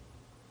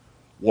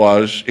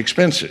was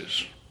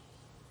expenses.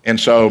 And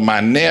so my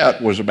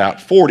net was about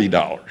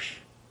 $40.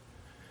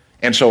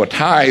 And so a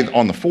tithe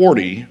on the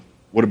 40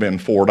 would have been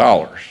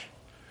 $4.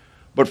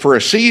 But for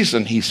a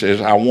season, he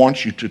says, I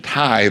want you to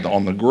tithe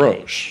on the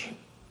gross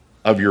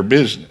of your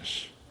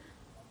business,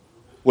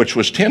 which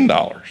was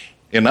 $10.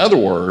 In other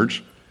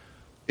words,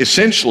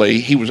 essentially,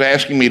 he was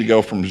asking me to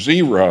go from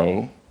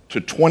 0 to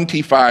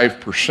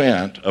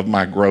 25% of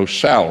my gross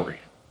salary.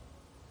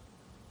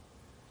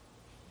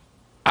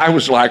 I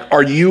was like,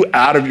 are you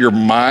out of your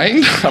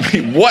mind? I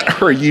mean,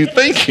 what are you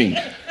thinking?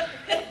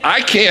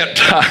 I can't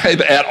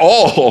tithe at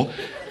all,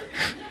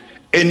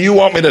 and you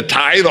want me to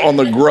tithe on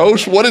the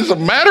gross? What is the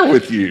matter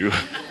with you?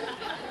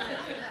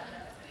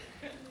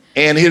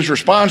 And his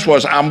response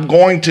was, I'm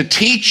going to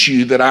teach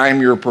you that I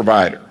am your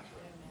provider.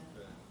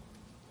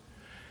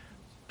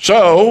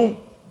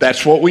 So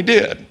that's what we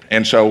did.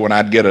 And so when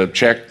I'd get a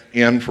check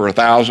in for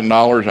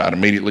 $1,000, I'd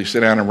immediately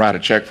sit down and write a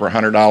check for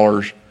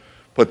 $100,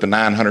 put the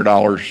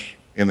 $900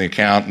 in the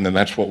account, and then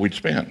that's what we'd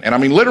spend. And I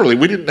mean, literally,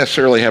 we didn't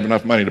necessarily have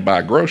enough money to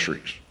buy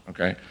groceries,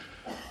 okay?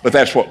 But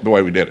that's the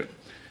way we did it.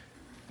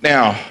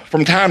 Now,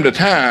 from time to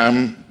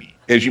time,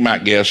 as you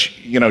might guess,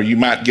 you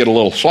might get a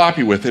little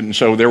sloppy with it, and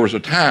so there was a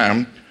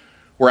time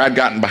where I'd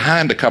gotten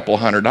behind a couple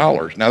of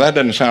 $100. Now, that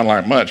doesn't sound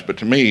like much, but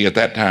to me, at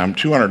that time,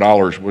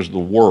 $200 was the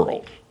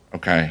world,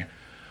 okay?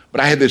 But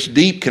I had this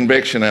deep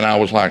conviction, and I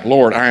was like,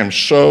 Lord, I am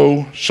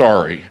so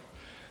sorry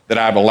that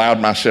I've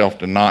allowed myself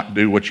to not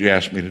do what you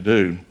asked me to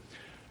do.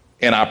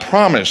 And I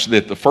promise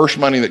that the first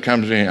money that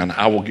comes in,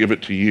 I will give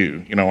it to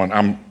you,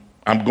 and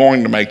I'm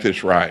going to make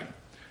this right.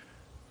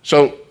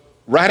 So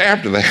right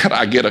after that,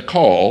 I get a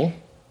call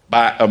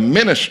by a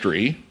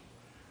ministry,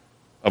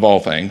 of all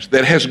things,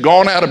 that has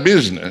gone out of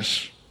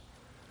business,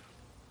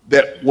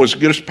 that was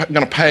just going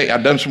to pay.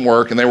 I'd done some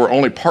work, and they were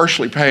only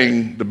partially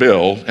paying the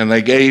bill, and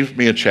they gave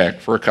me a check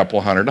for a couple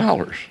of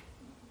 $100.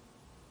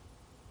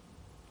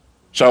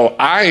 So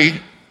I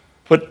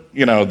put,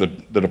 the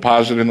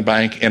deposit in the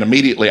bank, and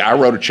immediately I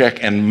wrote a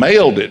check and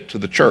mailed it to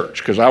the church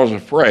because I was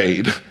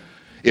afraid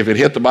if it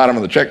hit the bottom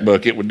of the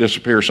checkbook, it would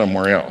disappear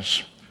somewhere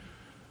else.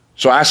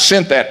 So I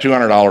sent that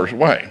 $200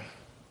 away.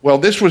 Well,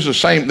 this was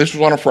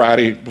on a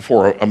Friday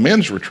before a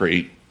men's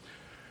retreat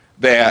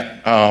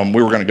that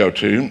we were going to go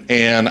to,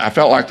 and I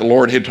felt like the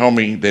Lord had told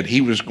me that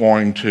He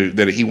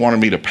wanted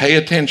me to pay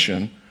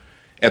attention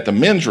at the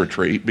men's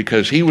retreat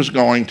because He was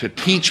going to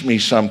teach me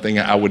something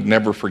I would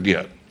never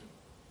forget.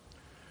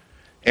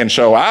 And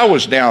so I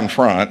was down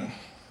front,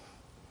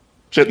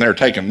 sitting there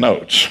taking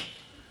notes.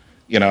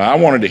 I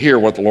wanted to hear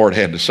what the Lord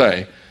had to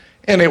say,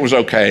 and it was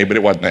okay, but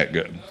it wasn't that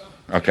good,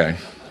 okay?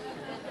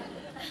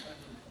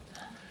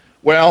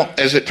 Well,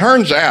 as it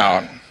turns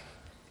out,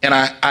 and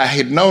I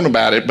had known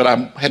about it, but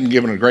I hadn't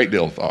given it a great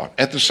deal of thought.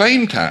 At the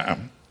same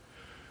time,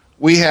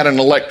 we had an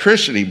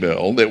electricity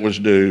bill that was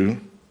due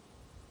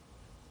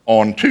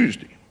on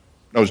Tuesday.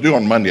 No, it was due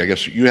on Monday. I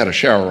guess you had a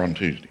shower on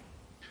Tuesday.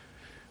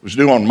 It was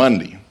due on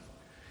Monday.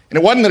 And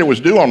it wasn't that it was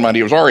due on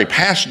Monday. It was already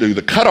past due.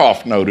 The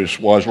cutoff notice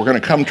was, we're going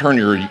to come turn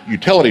your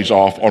utilities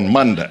off on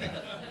Monday.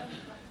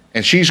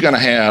 And she's going to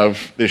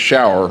have this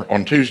shower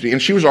on Tuesday.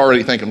 And she was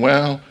already thinking,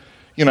 well,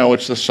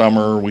 it's the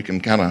summer. We can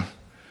kind of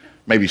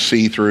maybe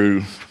see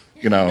through,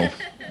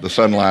 the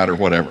sunlight or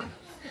whatever.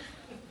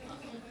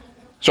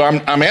 So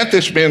I'm at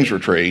this men's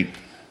retreat.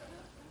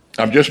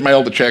 I've just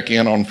mailed the check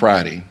in on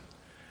Friday.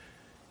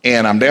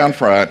 And I'm down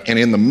front, and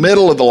in the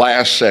middle of the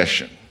last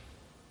session,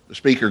 the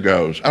speaker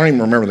goes, I don't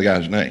even remember the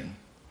guy's name.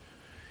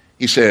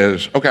 He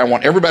says, okay, I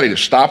want everybody to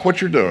stop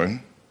what you're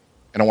doing,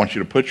 and I want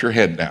you to put your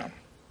head down.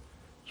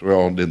 So we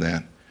all did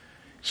that.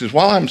 He says,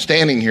 while I'm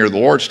standing here, the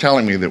Lord's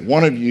telling me that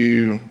one of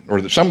you,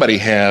 or that somebody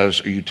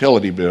has a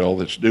utility bill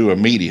that's due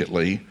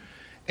immediately,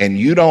 and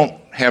you don't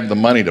have the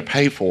money to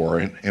pay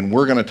for it, and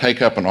we're going to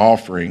take up an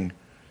offering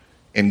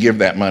and give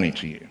that money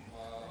to you.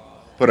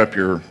 Put up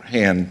your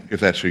hand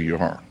if that's who you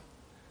are.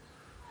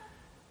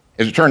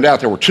 As it turned out,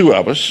 there were two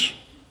of us.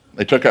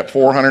 They took up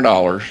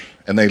 $400,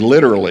 and they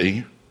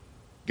literally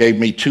gave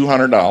me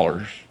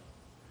 $200.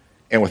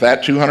 And with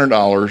that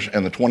 $200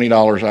 and the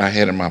 $20 I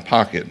had in my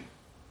pocket,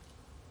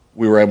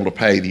 we were able to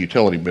pay the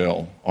utility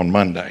bill on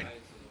Monday.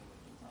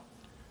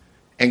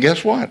 And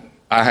guess what?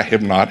 I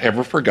have not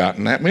ever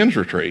forgotten that men's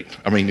retreat.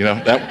 I mean,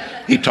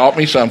 that he taught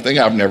me something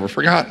I've never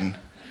forgotten.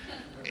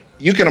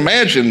 You can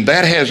imagine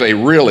that has a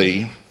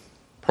really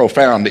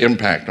profound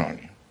impact on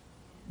you,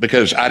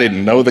 because I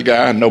didn't know the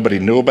guy. Nobody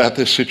knew about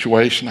this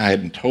situation. I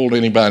hadn't told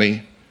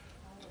anybody.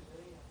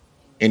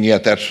 And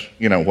yet that's,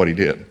 what he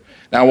did.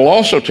 Now, I will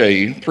also tell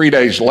you, 3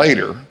 days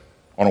later,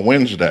 on a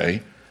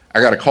Wednesday, I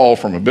got a call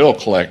from a bill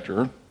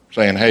collector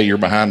saying, hey, you're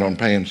behind on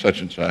paying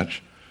such and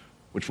such,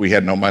 which we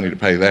had no money to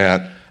pay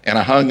that. And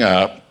I hung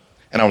up,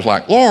 and I was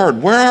like,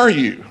 Lord, where are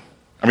you?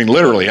 I mean,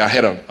 literally, I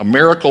had a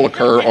miracle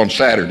occur on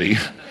Saturday,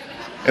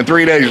 and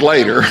 3 days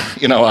later,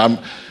 and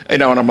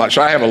I'm like,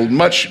 so I have a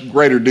much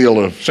greater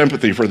deal of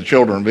sympathy for the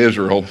children of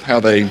Israel, how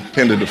they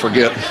tended to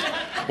forget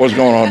what's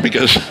going on,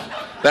 because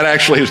that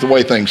actually is the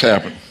way things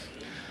happen.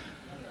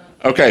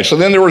 Okay, so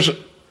then there was,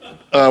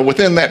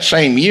 within that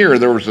same year,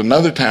 there was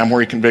another time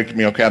where he convicted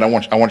me, okay, I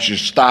want you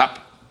to stop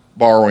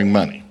borrowing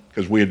money,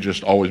 because we had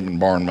just always been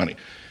borrowing money.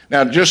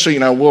 Now, just so you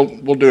know,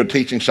 we'll do a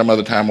teaching some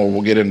other time where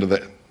we'll get into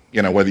the,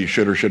 whether you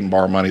should or shouldn't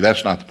borrow money.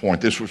 That's not the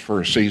point. This was for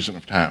a season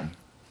of time.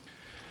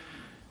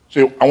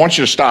 So I want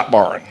you to stop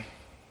borrowing.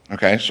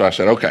 Okay, so I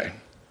said, okay.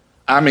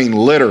 I mean,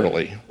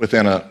 literally,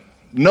 within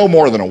no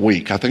more than a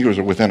week, I think it was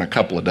within a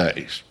couple of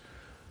days,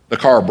 the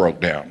car broke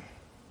down.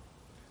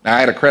 Now, I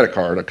had a credit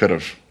card. I could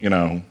have,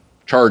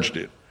 charged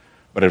it.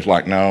 But it was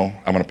like, no,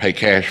 I'm going to pay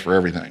cash for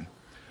everything.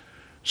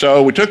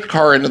 So we took the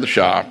car into the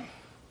shop,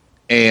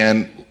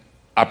 and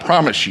I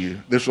promise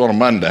you, this was on a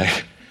Monday,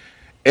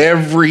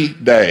 every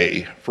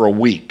day for a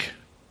week,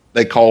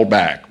 they called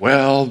back.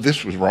 Well,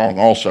 this was wrong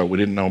also. We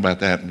didn't know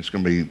about that, and it's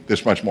going to be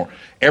this much more.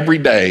 Every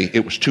day,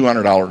 it was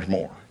 $200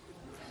 more.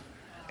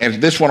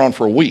 And this went on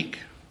for a week.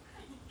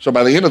 So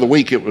by the end of the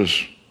week,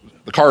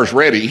 the car's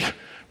ready,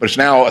 but it's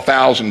now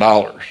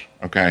 $1,000,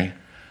 okay?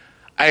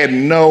 I had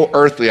no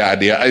earthly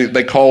idea.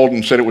 They called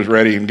and said it was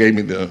ready and gave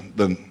me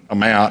the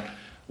amount,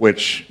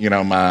 which,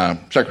 my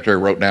secretary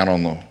wrote down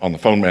on the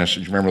phone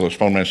message. Remember those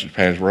phone message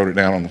pads? Wrote it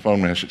down on the phone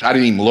message. I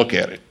didn't even look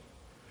at it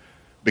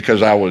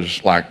because I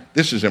was like,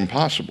 this is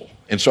impossible.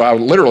 And so I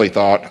literally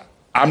thought,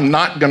 I'm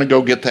not going to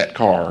go get that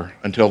car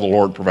until the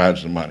Lord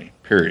provides the money,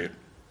 period.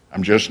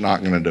 I'm just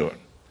not going to do it.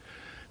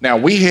 Now,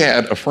 we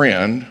had a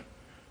friend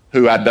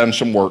who I'd done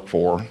some work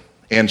for,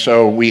 and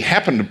so we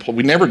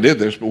never did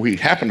this, but we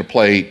happened to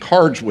play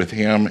cards with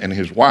him and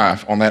his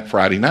wife on that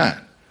Friday night.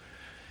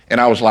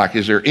 And I was like,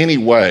 is there any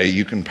way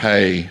you can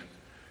pay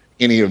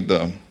any of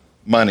the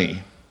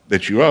money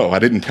that you owe? I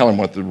didn't tell him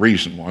what the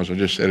reason was. I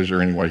just said, is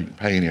there any way you can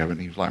pay any of it?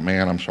 And he was like,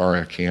 man, I'm sorry,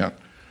 I can't.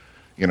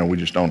 We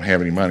just don't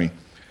have any money.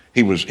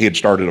 He had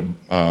started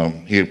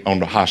he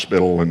owned a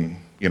hospital, and,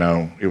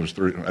 it was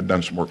through, I'd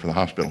done some work for the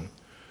hospital.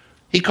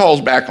 He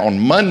calls back on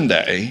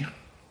Monday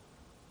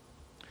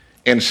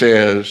and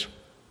says,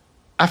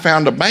 I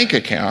found a bank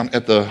account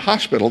at the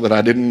hospital that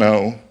I didn't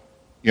know,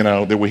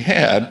 that we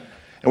had,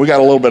 and we got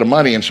a little bit of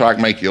money, and so I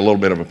can make you a little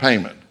bit of a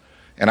payment.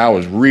 And I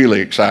was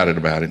really excited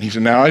about it. And he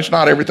said, now, it's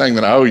not everything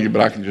that I owe you,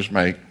 but I can just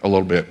make a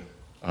little bit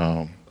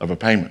of a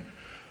payment.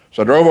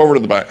 So I drove over to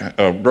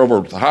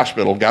the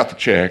hospital, got the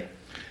check.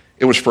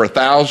 It was for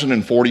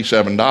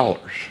 $1,047.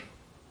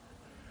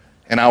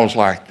 And I was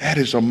like, that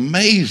is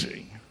amazing.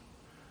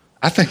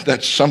 I think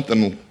that's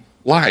something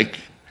like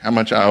how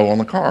much I owe on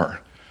the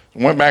car. So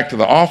I went back to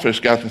the office,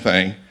 got the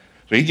thing.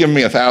 So he gave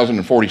me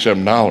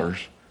 $1,047.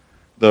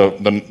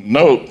 The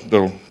note,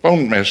 the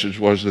phone message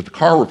was that the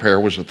car repair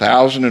was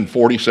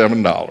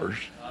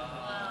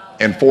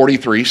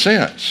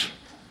 $1,047.43.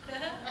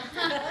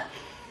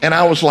 And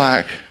I was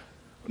like,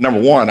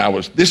 number one,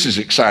 this is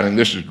exciting,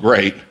 this is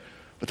great,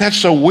 but that's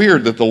so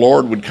weird that the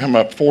Lord would come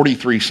up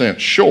 43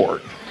 cents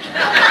short.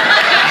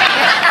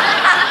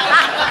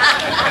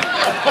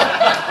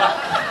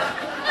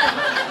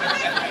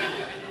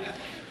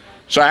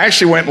 So I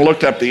actually went and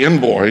looked up the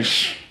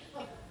invoice,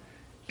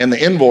 and the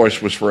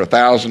invoice was for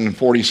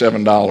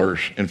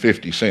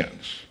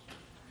 $1,047.50.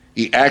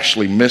 He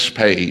actually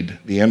mispaid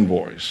the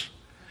invoice.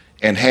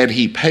 And had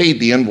he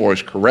paid the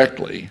invoice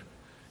correctly,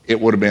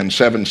 it would have been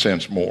 7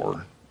 cents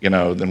more,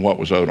 than what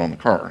was owed on the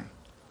car.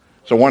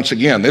 So once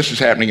again, this is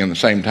happening in the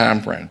same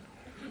time frame.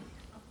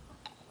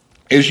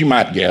 As you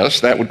might guess,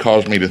 that would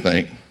cause me to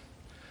think,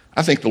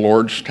 I think the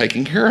Lord's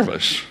taking care of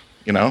us.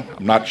 I'm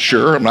not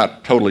sure, I'm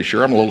not totally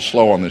sure, I'm a little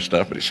slow on this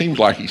stuff, but it seems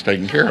like he's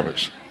taking care of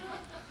us.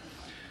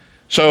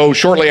 So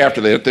shortly after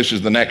that, this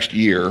is the next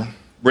year,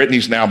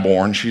 Brittany's now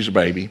born, she's a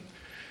baby.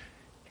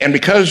 And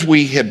because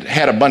we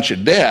had a bunch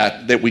of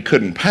debt that we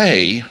couldn't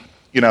pay,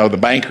 the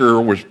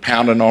banker was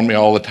pounding on me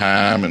all the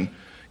time, and,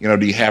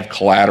 do you have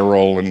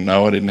collateral? And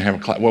no, I didn't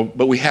have collateral. Well,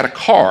 but we had a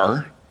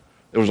car,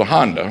 it was a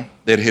Honda,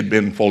 that had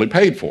been fully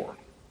paid for.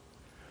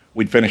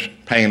 We'd finished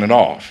paying it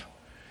off.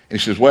 And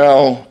he says,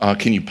 well,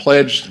 can you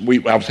pledge?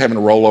 I was having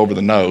to roll over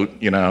the note,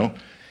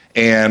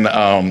 and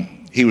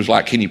he was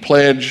like, can you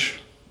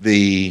pledge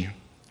the,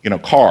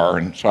 car?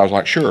 And so I was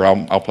like, sure,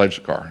 I'll pledge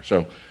the car.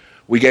 So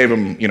we gave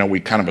him, we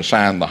kind of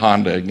assigned the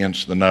Honda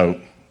against the note,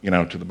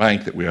 to the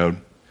bank that we owed.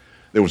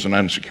 There was an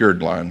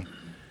unsecured loan.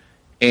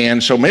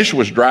 And so Misha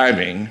was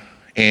driving,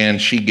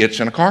 and she gets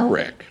in a car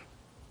wreck.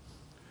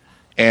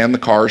 And the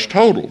car's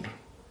totaled.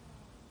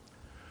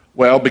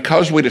 Well,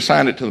 because we'd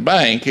assigned it to the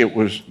bank, it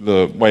was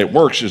the way it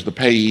works is the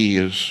payee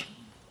is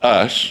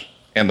us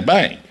and the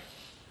bank.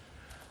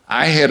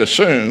 I had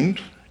assumed,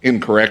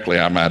 incorrectly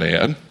I might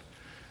add,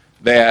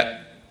 that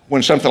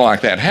when something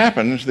like that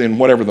happens, then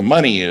whatever the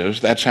money is,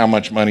 that's how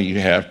much money you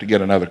have to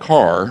get another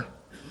car,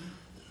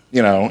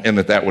 and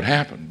that would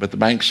happen. But the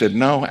bank said,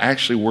 no,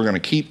 actually we're going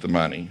to keep the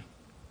money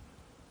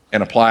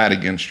and apply it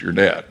against your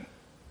debt.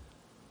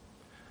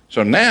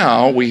 So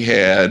now we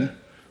had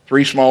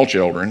 3 small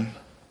children,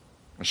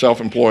 a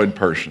self-employed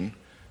person,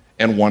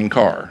 and 1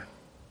 car.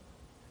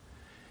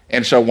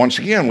 And so once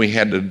again, we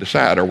had to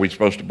decide, are we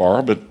supposed to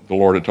borrow? But the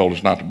Lord had told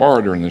us not to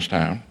borrow during this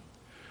time.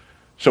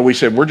 So we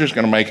said, we're just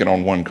going to make it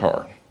on 1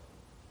 car.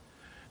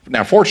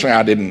 Now, fortunately,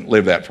 I didn't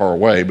live that far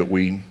away,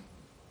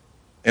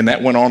 and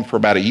that went on for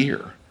about a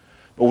year.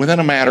 But within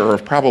a matter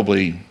of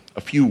probably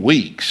a few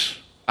weeks,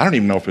 I don't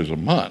even know if it was a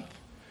month,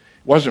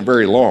 it wasn't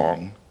very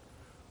long,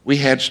 we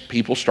had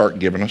people start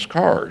giving us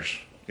cars.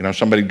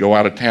 Somebody'd go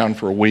out of town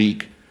for a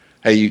week,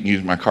 hey, you can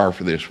use my car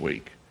for this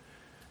week.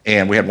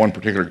 And we had one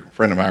particular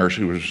friend of ours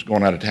who was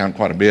going out of town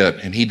quite a bit,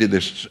 and he did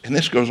this, and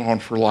this goes on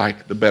for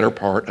like the better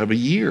part of a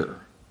year.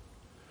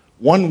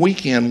 One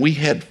weekend, we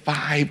had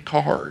 5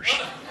 cars.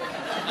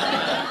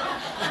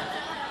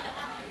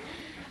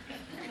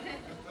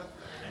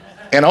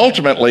 And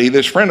ultimately,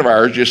 this friend of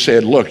ours just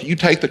said, look, you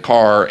take the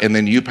car, and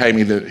then you pay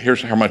me,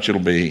 here's how much it'll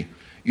be.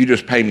 You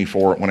just pay me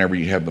for it whenever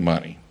you have the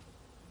money.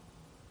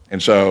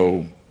 And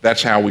so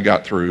that's how we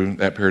got through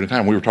that period of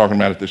time. We were talking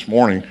about it this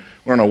morning.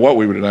 We don't know what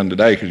we would have done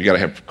today because you got to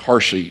have car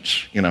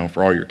seats,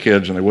 for all your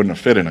kids, and they wouldn't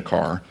have fit in a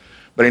car.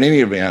 But in any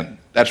event,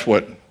 that's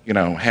what,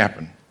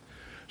 happen.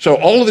 So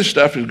all of this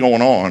stuff is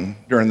going on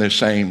during this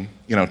same,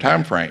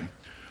 time frame.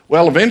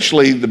 Well,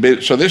 eventually,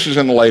 so this is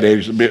in the late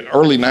 80s, the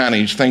early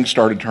 90s, things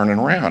started turning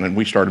around, and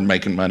we started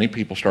making money.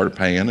 People started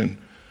paying, and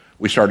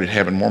we started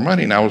having more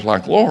money. And I was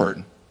like,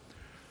 Lord,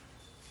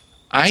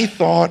 I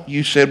thought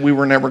you said we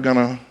were never going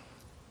to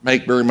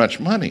make very much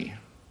money.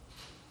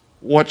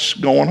 What's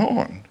going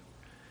on?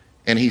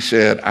 And he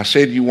said, I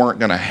said you weren't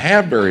going to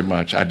have very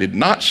much. I did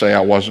not say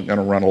I wasn't going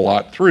to run a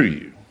lot through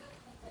you.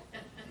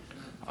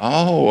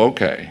 Oh,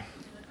 okay.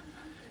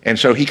 And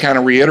so he kind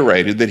of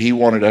reiterated that he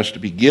wanted us to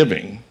be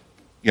giving,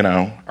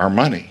 our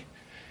money.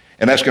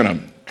 And that's going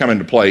to come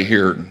into play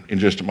here in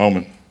just a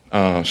moment.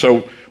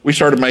 So we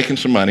started making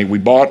some money. We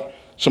bought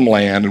some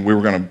land, and we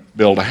were going to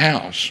build a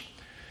house.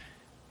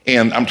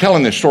 And I'm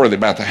telling this story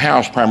about the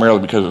house primarily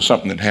because of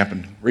something that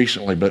happened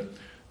recently. But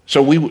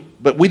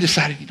we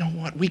decided, you know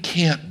what? We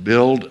can't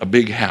build a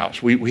big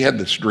house. We had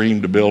this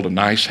dream to build a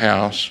nice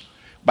house.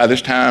 By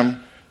this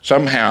time,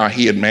 somehow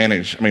he had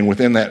managed,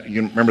 within that,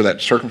 you remember that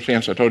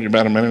circumstance I told you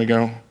about a minute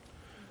ago?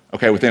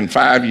 Okay, within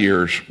 5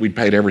 years, we'd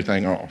paid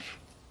everything off.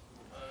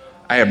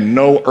 I have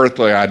no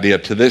earthly idea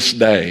to this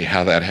day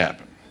how that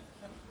happened.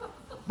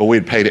 But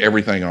we'd paid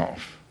everything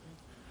off.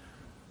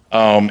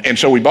 And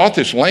so we bought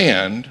this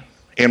land,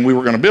 and we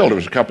were going to build. It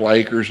was a couple of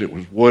acres. It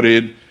was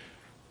wooded.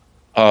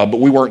 But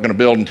we weren't going to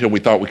build until we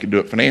thought we could do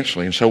it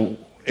financially. And so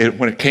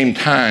when it came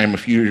time, a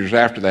few years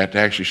after that, to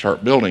actually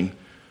start building,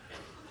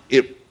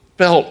 it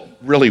felt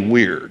really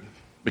weird.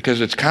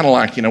 Because it's kind of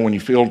like, when you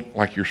feel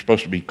like you're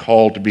supposed to be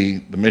called to be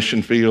the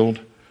mission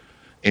field,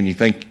 and you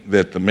think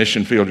that the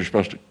mission field you're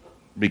supposed to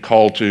be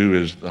called to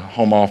is the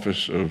home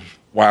office of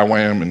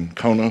YWAM in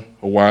Kona,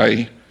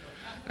 Hawaii.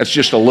 That's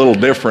just a little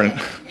different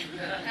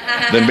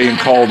than being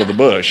called to the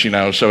bush,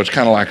 So it's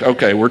kind of like,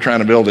 okay, we're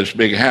trying to build this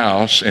big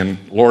house, and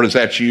Lord, is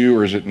that you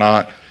or is it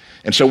not?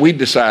 And so we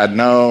decide,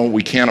 no,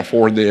 we can't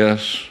afford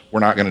this.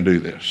 We're not going to do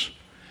this.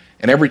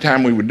 And every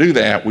time we would do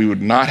that, we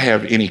would not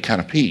have any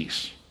kind of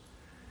peace.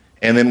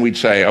 And then we'd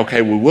say,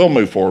 okay, we will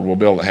move forward, we'll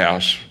build a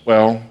house.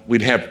 Well,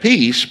 we'd have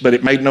peace, but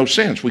it made no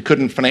sense. We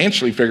couldn't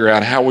financially figure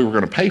out how we were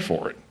going to pay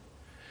for it.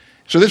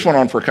 So this went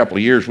on for a couple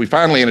of years. We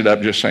finally ended up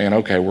just saying,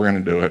 okay, we're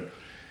going to do it.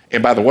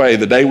 And by the way,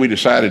 the day we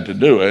decided to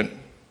do it,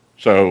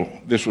 so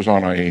this was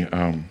on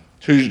a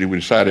Tuesday, we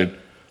decided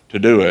to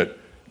do it.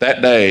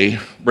 That day,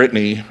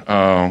 Brittany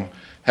had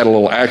a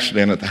little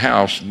accident at the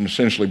house and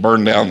essentially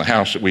burned down the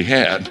house that we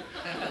had.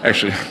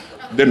 Actually,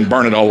 didn't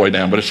burn it all the way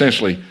down, but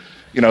essentially,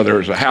 there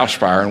was a house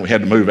fire and we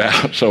had to move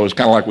out. So it was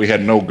kind of like we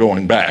had no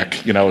going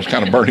back. It was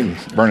kind of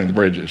burning the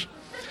bridges.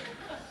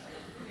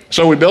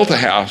 So we built a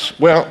house.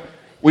 Well,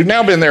 we've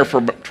now been there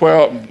for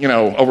 12,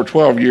 over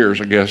 12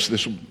 years, I guess.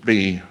 This will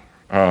be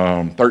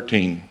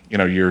 13,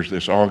 years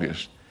this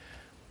August.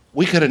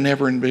 We could have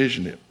never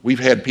envisioned it. We've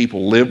had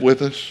people live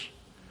with us.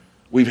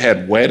 We've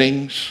had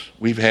weddings.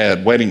 We've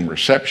had wedding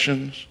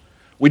receptions.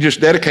 We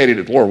just dedicated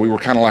it to the Lord. We were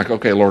kind of like,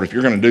 okay, Lord, if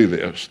you're going to do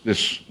this,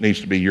 this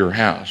needs to be your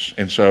house.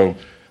 And so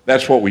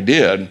that's what we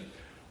did.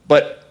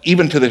 But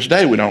even to this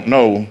day, we don't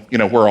know,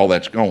 where all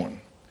that's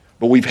going.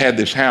 But we've had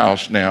this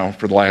house now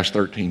for the last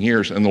 13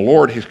 years, and the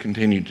Lord has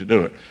continued to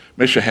do it.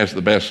 Misha has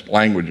the best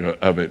language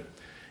of it,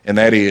 and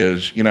that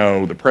is,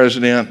 the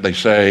president, they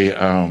say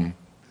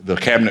the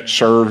cabinet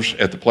serves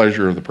at the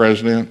pleasure of the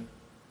president.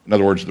 In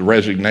other words, the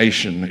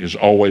resignation is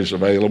always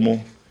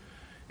available.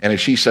 And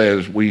as she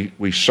says,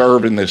 we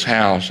serve in this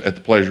house at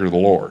the pleasure of the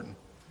Lord.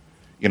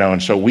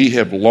 And so we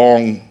have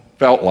long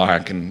felt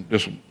like, and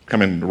this will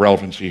come into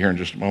relevancy here in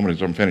just a moment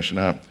as I'm finishing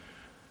up,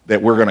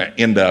 that we're going to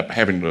end up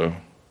having to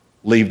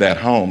leave that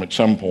home at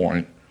some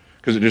point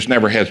because it just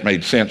never has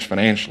made sense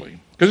financially.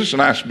 Because it's a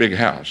nice big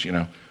house,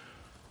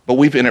 But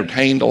we've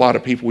entertained a lot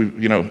of people,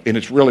 and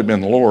it's really been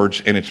the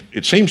Lord's, and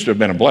it seems to have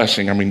been a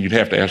blessing. You'd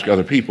have to ask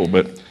other people,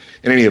 but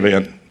in any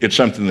event, it's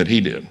something that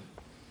He did.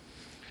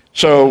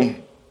 So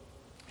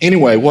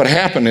anyway, what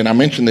happened, and I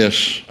mentioned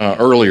this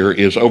earlier,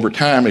 is over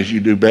time, as you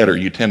do better,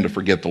 you tend to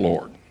forget the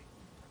Lord.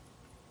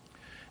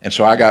 And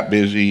so I got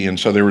busy, and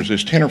so there was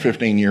this 10 or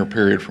 15 year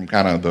period from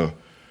kind of the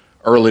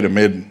early to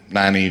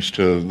mid-90s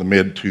to the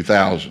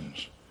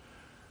mid-2000s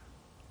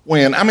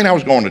when, I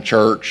was going to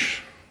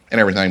church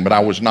and everything, but I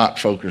was not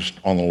focused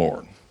on the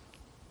Lord.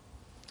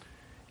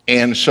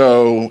 And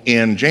so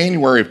in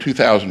January of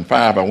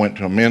 2005, I went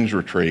to a men's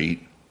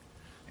retreat,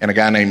 and a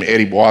guy named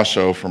Eddie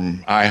Boisseau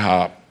from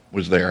IHOP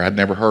was there. I'd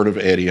never heard of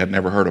Eddie. I'd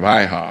never heard of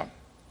IHOP.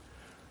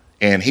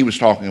 And he was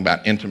talking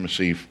about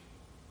intimacy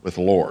with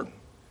the Lord.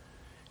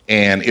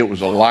 And it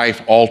was a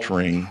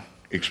life-altering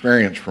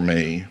experience for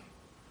me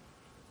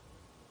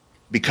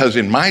because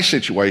in my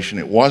situation,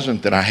 it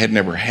wasn't that I had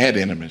never had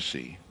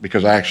intimacy,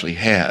 because I actually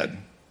had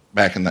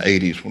back in the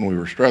 80s when we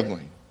were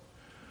struggling.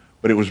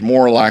 But it was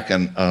more like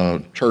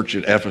a church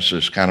at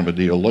Ephesus kind of a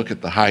deal. Look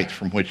at the height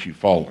from which you've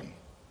fallen.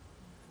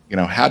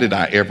 How did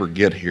I ever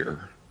get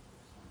here?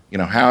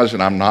 How is it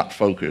I'm not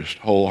focused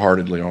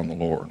wholeheartedly on the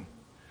Lord?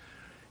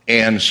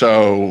 And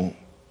so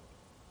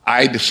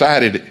I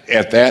decided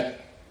at that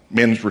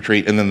men's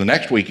retreat, and then the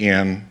next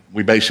weekend,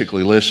 we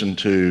basically listened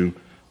to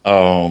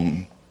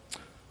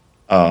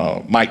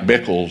Mike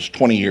Bickle's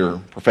 20-year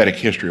prophetic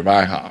history of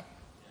IHOP.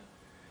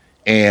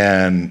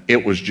 And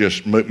it was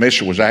just,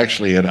 Misha was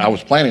actually, I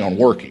was planning on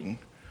working,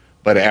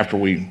 but after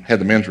we had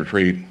the men's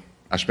retreat,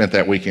 I spent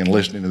that weekend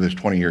listening to this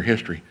 20-year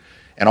history.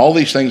 And all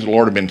these things the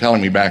Lord had been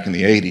telling me back in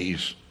the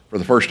 80s, for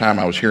the first time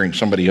I was hearing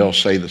somebody else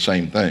say the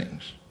same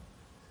things.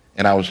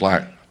 And I was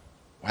like,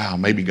 wow,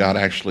 maybe God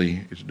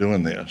actually is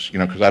doing this,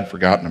 because I'd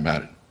forgotten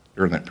about it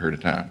during that period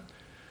of time.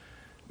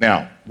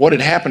 Now, what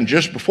had happened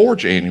just before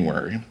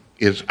January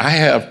is I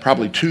have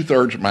probably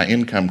 2/3 of my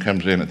income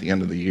comes in at the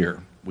end of the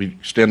year. We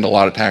extend a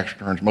lot of tax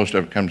returns. Most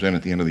of it comes in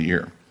at the end of the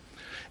year.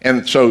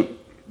 And so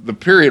the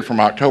period from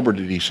October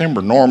to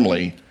December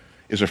normally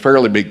is a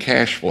fairly big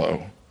cash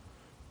flow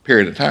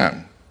period of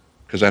time,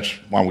 because that's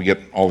why we get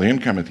all the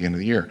income at the end of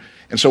the year.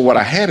 And so what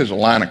I had is a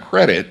line of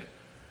credit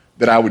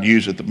that I would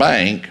use at the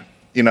bank,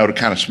 to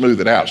kind of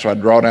smooth it out. So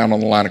I'd draw down on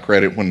the line of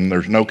credit when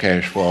there's no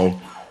cash flow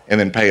and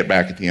then pay it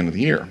back at the end of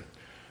the year.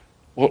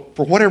 Well,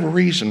 for whatever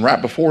reason,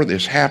 right before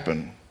this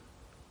happened,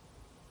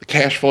 the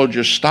cash flow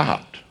just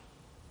stopped.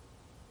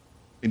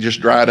 It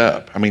just dried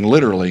up. I mean,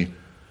 literally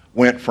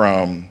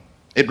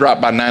it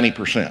dropped by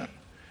 90%.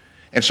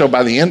 And so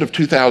by the end of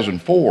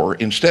 2004,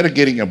 instead of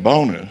getting a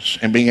bonus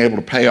and being able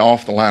to pay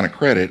off the line of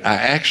credit, I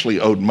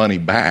actually owed money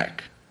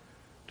back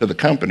to the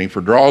company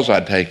for draws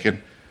I'd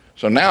taken.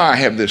 So now I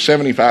have this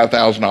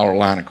 $75,000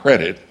 line of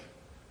credit,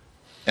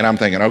 and I'm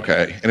thinking,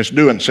 okay, and it's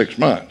due in 6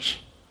 months.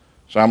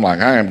 So I'm like,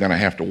 I am going to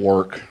have to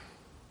work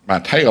my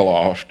tail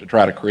off to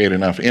try to create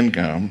enough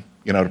income,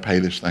 to pay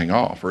this thing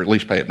off, or at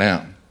least pay it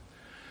down.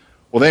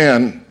 Well,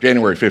 then,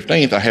 January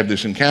 15th, I have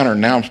this encounter,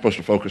 and now I'm supposed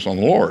to focus on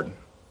the Lord.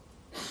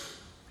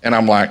 And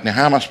I'm like, now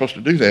how am I supposed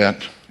to do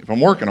that if I'm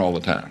working all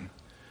the time?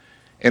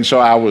 And so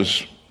I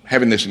was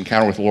having this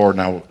encounter with the Lord,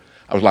 and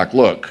I was like,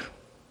 look,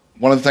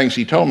 one of the things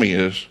he told me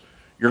is,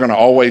 you're going to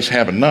always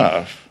have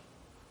enough,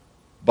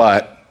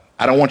 but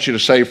I don't want you to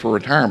save for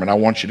retirement. I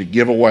want you to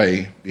give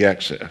away the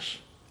excess.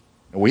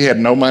 And we had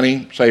no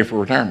money saved for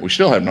retirement. We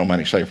still have no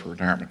money saved for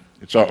retirement.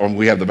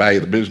 We have the value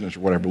of the business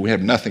or whatever, but we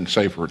have nothing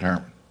saved for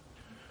retirement,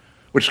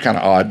 which is kind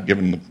of odd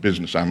given the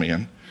business I'm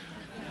in.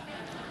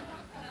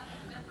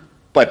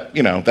 But,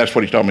 that's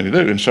what he told me to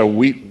do. And so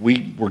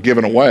we were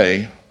giving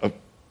away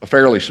a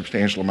fairly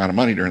substantial amount of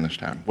money during this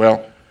time.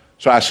 Well,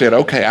 so I said,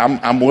 okay,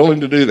 I'm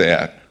willing to do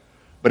that,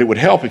 but it would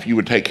help if you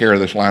would take care of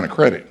this line of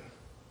credit.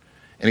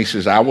 And he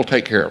says, I will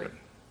take care of it.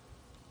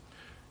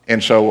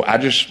 And so I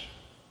just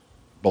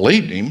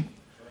believed him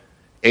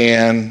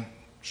and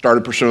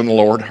started pursuing the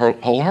Lord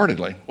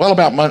wholeheartedly. Well,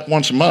 about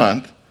once a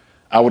month,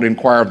 I would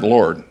inquire of the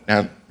Lord.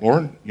 Now,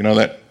 Lord,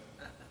 that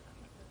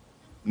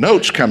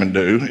note's coming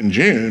due in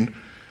June.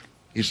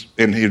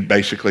 And he'd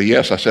basically,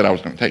 yes, I said I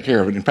was going to take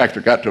care of it. In fact,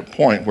 it got to a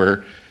point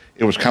where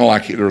it was kind of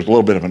like there was a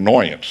little bit of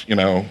annoyance,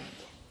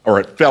 or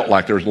it felt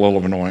like there was a little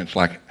of annoyance,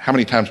 like, how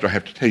many times do I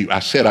have to tell you? I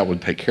said I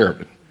would take care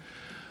of it.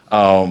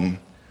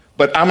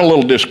 But I'm a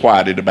little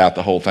disquieted about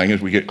the whole thing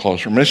as we get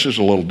closer. Mrs.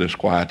 a little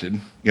disquieted,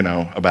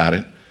 about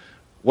it.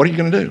 What are you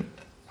going to do?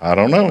 I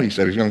don't know. He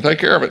said he's going to take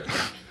care of it.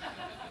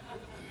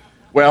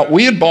 Well,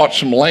 we had bought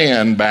some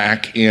land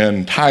back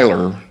in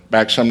Tyler,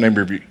 back some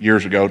number of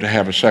years ago, to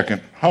have a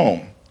second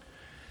home.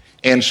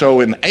 And so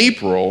in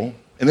April,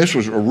 and this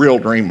was a real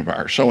dream of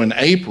ours, so in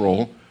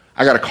April,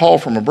 I got a call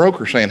from a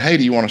broker saying, hey,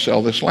 do you want to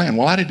sell this land?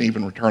 Well, I didn't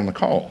even return the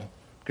call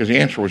because the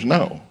answer was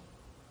no.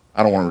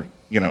 I don't want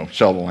to,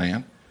 sell the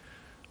land.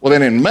 Well,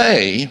 then in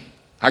May,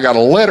 I got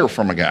a letter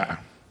from a guy,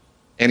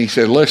 and he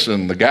said,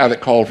 listen, the guy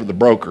that called for the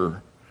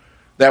broker,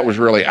 that was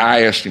really,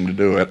 I asked him to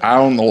do it. I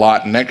own the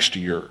lot next to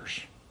yours.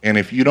 And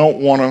if you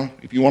want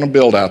to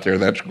build out there,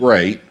 that's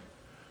great.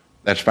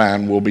 That's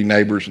fine. We'll be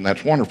neighbors, and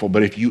that's wonderful.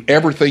 But if you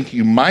ever think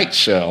you might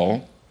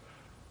sell,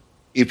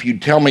 if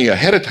you'd tell me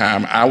ahead of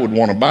time, I would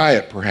want to buy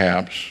it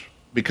perhaps,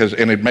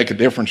 and it'd make a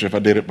difference if I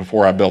did it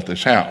before I built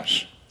this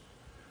house.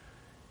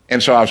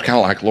 And so I was kind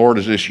of like, Lord,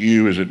 is this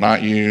you? Is it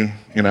not you?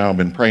 I've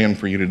been praying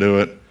for you to do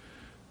it.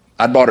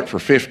 I bought it for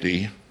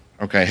 $50.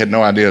 Okay, had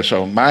no idea.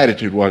 So my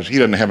attitude was, he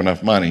doesn't have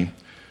enough money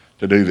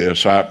to do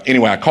this. So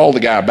I called the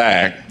guy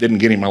back, didn't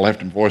get him. I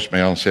left him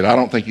voicemail and said, I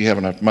don't think you have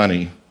enough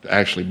money to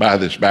actually buy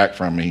this back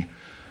from me.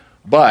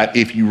 But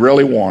if you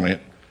really want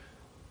it,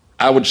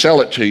 I would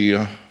sell it to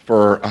you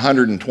for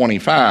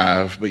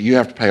 $125, but you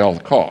have to pay all the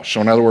costs.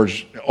 So in other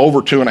words,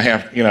 over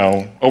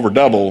 2.5, over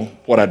double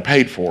what I'd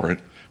paid for it.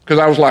 Because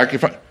I was like,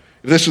 if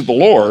this is the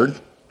Lord,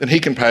 then he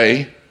can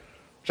pay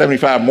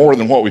 $75 more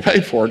than what we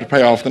paid for it to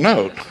pay off the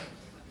note.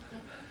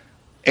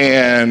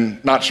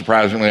 And not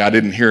surprisingly, I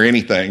didn't hear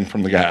anything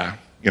from the guy.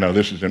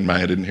 This is in May.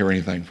 I didn't hear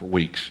anything for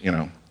weeks,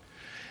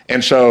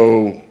 And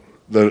so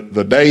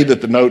the day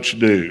that the note's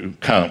due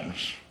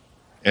comes.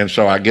 And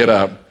so I get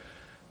up,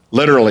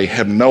 literally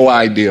have no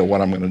idea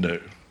what I'm going to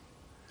do.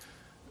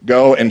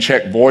 Go and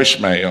check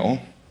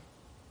voicemail,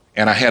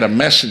 and I had a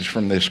message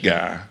from this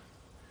guy.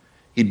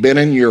 He'd been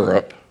in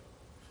Europe,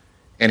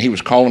 and he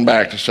was calling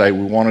back to say,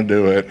 we want to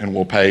do it, and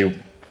we'll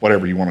pay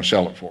whatever you want to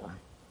sell it for.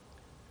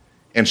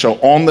 And so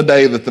on the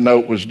day that the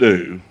note was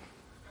due,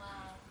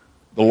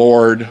 the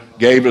Lord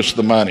gave us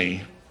the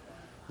money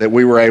that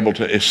we were able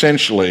to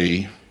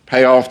essentially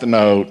pay off the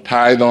note,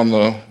 tithe on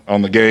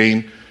the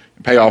gain,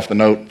 and pay off the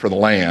note for the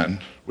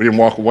land. We didn't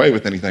walk away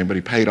with anything, but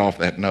he paid off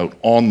that note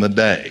on the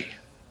day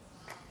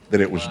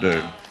that it was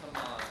due.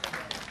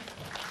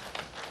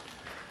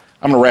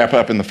 I'm going to wrap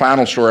up, and the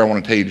final story I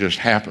want to tell you just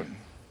happened.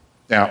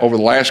 Now, over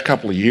the last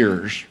couple of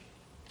years,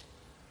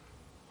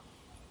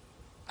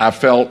 I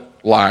felt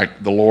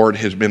like the Lord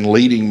has been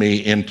leading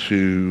me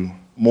into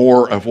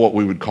more of what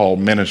we would call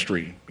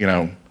ministry,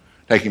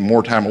 taking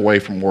more time away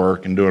from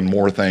work and doing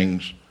more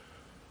things,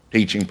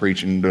 teaching,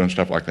 preaching, doing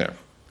stuff like that.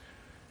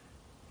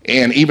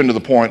 And even to the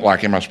point,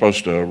 like, am I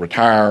supposed to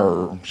retire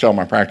or sell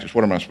my practice?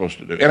 What am I supposed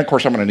to do? And of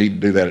course, I'm going to need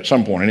to do that at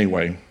some point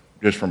anyway,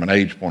 just from an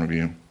age point of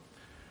view.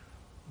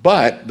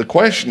 But the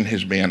question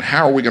has been,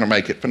 how are we going to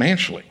make it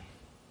financially?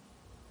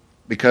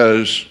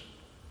 Because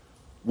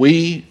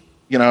we,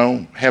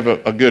 have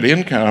a good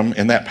income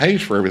and that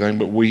pays for everything,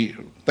 but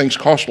things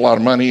cost a lot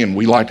of money and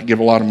we like to give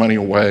a lot of money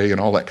away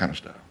and all that kind of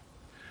stuff.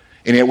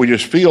 And yet we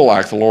just feel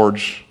like the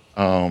Lord's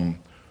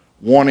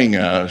wanting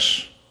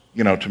us,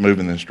 to move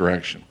in this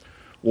direction.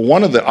 Well,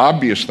 one of the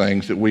obvious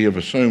things that we have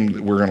assumed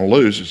that we're going to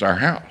lose is our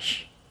house.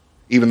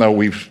 Even though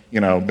we've,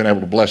 been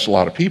able to bless a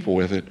lot of people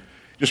with it,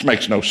 it just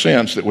makes no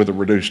sense that with a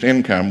reduced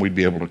income we'd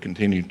be able to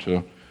continue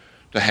to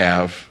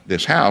have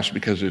this house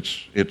because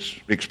it's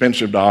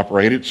expensive to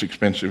operate. It's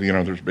expensive,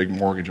 there's a big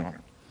mortgage on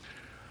it.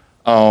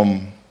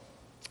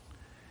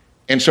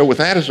 And so with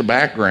that as a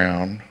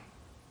background,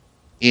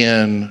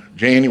 in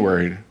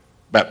January,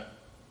 about,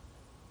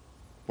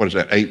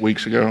 8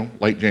 weeks ago?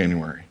 Late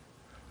January.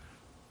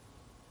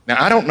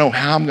 Now, I don't know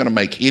how I'm going to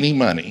make any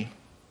money,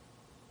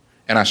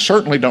 and I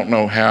certainly don't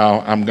know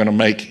how I'm going to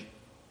make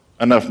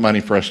enough money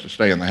for us to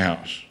stay in the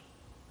house.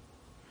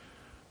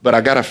 But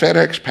I got a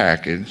FedEx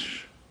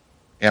package,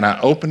 and I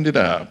opened it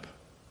up,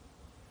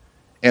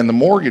 and the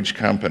mortgage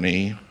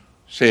company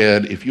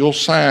said, if you'll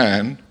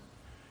sign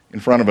in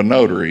front of a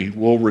notary,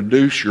 we'll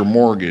reduce your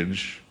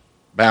mortgage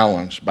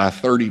balance by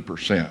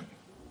 30%.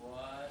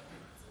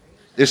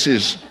 This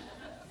is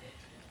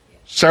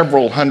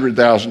several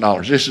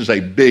 $100,000. This is a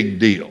big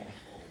deal.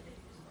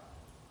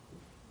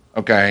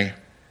 Okay?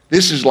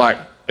 This is like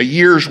a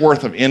year's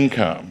worth of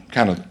income,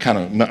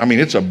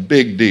 it's a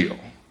big deal.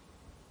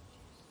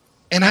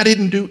 And I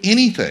didn't do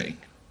anything.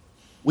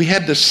 We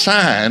had to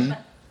sign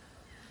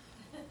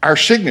our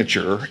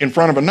signature in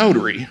front of a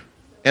notary,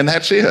 and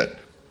that's it.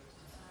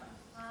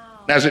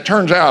 Now, as it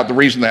turns out, the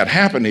reason that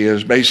happened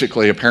is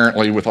basically,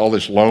 apparently, with all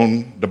this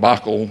loan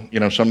debacle,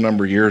 some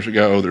number of years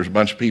ago, there's a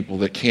bunch of people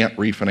that can't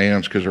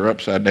refinance because they're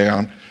upside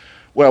down.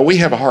 Well, we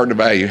have a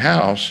hard-to-value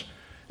house,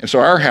 and so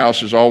our house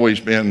has always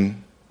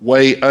been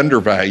way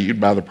undervalued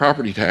by the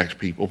property tax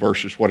people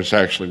versus what it's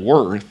actually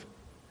worth.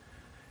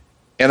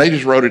 And they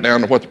just wrote it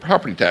down to what the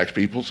property tax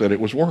people said it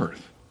was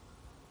worth,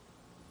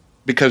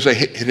 because they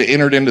had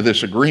entered into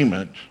this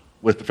agreement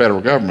with the federal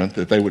government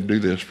that they would do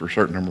this for a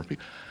certain number of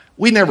people.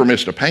 We never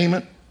missed a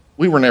payment.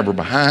 We were never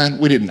behind.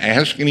 We didn't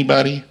ask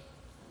anybody.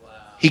 Wow.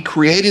 He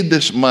created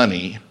this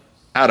money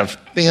out of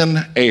thin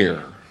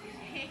air.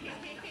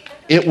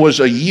 It was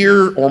a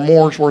year or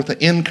more's worth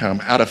of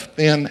income out of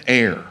thin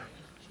air.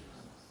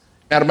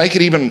 Now, to make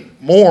it even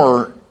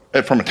more,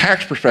 from a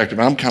tax perspective,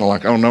 I'm kind of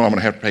like, oh no, I'm going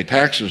to have to pay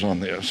taxes on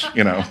this,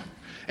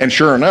 And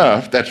sure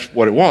enough, that's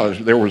what it was.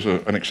 There was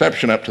an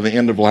exception up to the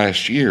end of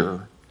last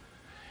year.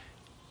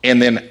 And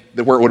then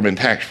where it would have been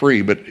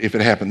tax-free, but if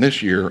it happened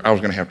this year, I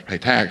was going to have to pay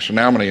tax. So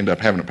now I'm going to end up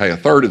having to pay a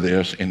third of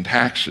this in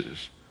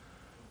taxes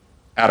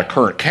out of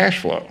current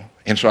cash flow.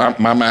 And so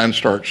my mind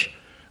starts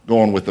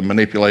going with the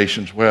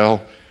manipulations.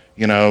 Well,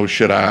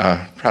 should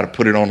I try to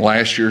put it on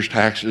last year's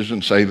taxes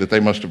and say that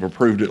they must have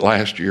approved it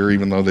last year,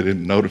 even though they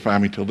didn't notify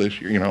me till this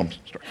year? And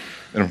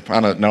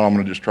I'm going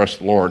to just trust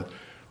the Lord.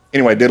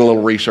 Anyway, I did a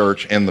little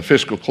research, and the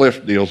fiscal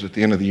cliff deals at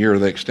the end of the year,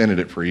 they extended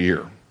it for a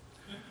year.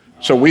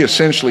 So we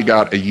essentially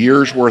got a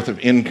year's worth of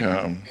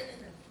income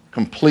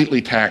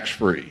completely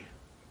tax-free,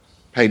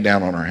 paid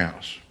down on our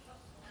house.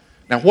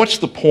 Now, what's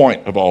the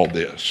point of all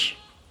this?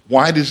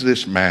 Why does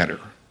this matter?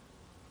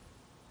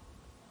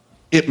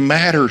 It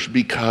matters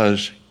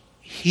because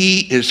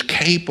He is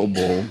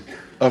capable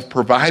of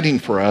providing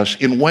for us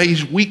in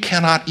ways we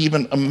cannot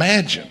even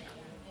imagine.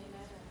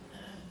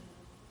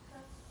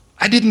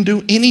 I didn't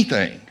do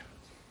anything.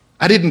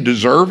 I didn't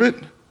deserve it.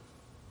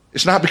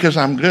 It's not because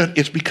I'm good.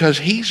 It's because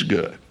He's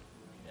good.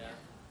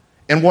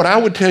 And what I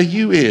would tell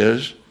you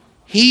is,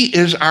 He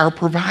is our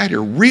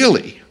provider,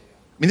 really.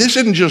 I mean, this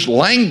isn't just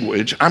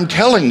language. I'm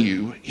telling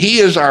you, He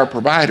is our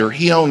provider.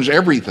 He owns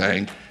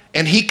everything,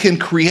 and He can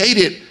create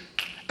it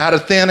out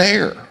of thin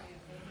air.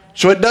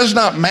 So it does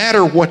not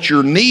matter what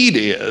your need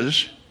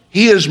is.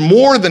 He is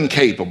more than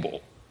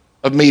capable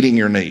of meeting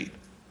your need.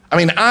 I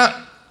mean,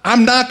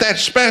 I'm not that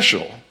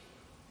special,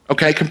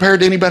 okay,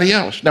 compared to anybody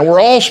else. Now,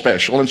 we're all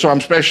special, and so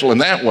I'm special in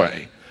that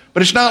way.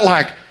 But it's not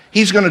like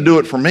He's going to do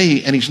it for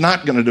me, and He's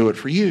not going to do it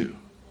for you.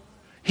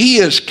 He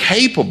is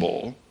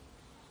capable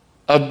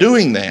of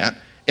doing that,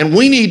 and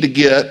we need to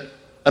get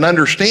an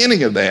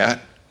understanding of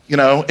that,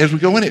 as we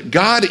go in it.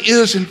 God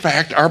is, in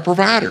fact, our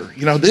provider.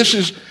 This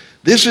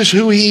This is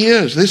who he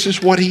is. This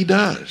is what he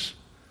does.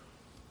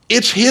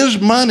 It's his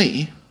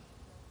money,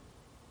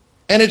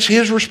 and it's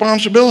his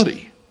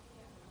responsibility.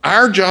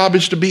 Our job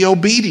is to be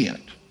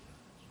obedient.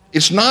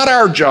 It's not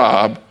our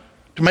job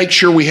to make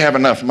sure we have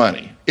enough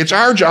money. It's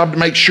our job to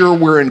make sure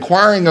we're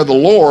inquiring of the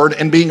Lord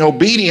and being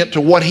obedient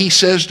to what he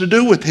says to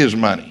do with his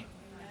money.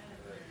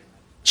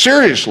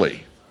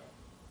 Seriously.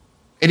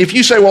 And if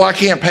you say, well, I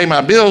can't pay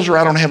my bills, or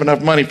I don't have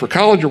enough money for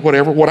college or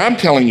whatever, what I'm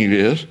telling you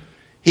is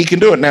he can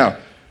do it. Now,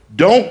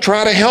 don't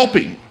try to help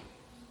him.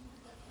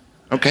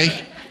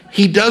 Okay?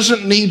 He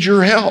doesn't need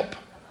your help.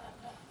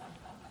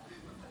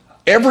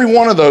 Every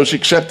one of those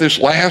except this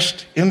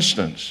last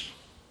instance,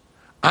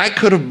 I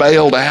could have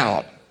bailed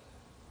out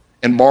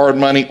and borrowed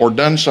money or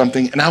done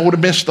something, and I would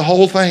have missed the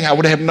whole thing. I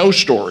would have no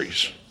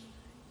stories.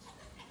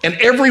 And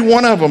every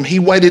one of them, he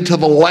waited till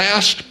the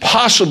last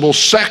possible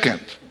second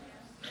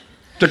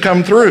to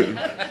come through.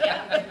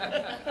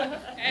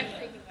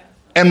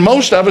 And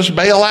most of us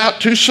bail out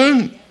too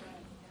soon.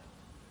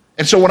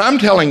 And so what I'm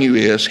telling you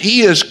is,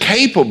 he is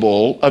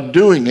capable of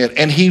doing it,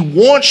 and he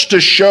wants to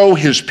show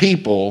his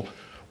people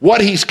what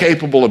he's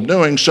capable of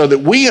doing so that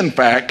we, in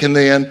fact, can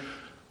then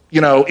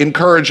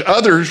encourage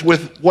others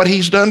with what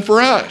he's done for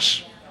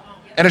us.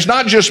 And it's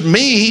not just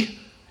me.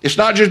 It's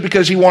not just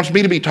because he wants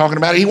me to be talking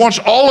about it. He wants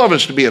all of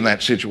us to be in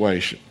that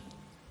situation.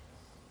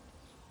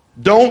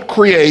 Don't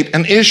create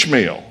an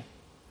Ishmael.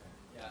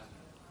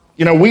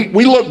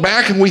 We look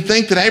back and we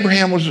think that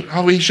Abraham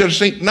he should have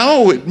seen.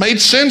 No, it made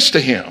sense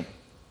to him.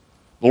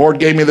 The Lord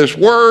gave me this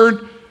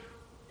word.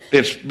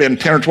 It's been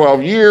 10 or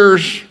 12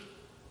 years.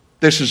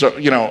 This is,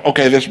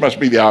 okay, this must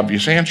be the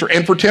obvious answer.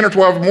 And for 10 or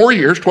 12 more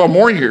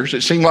years,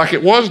 it seemed like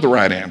it was the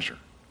right answer.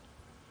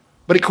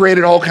 But it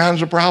created all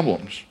kinds of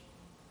problems.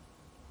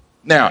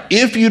 Now,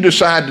 if you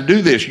decide to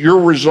do this, your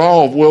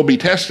resolve will be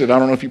tested. I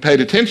don't know if you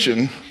paid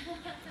attention,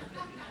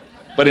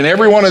 but in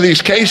every one of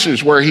these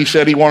cases where he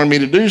said he wanted me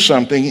to do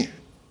something,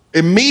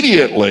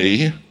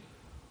 immediately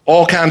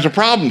all kinds of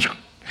problems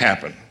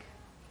happen.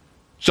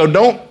 So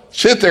don't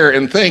sit there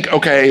and think,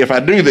 okay, if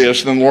I do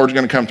this, then the Lord's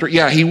going to come through.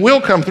 Yeah, he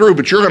will come through,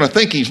 but you're going to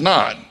think he's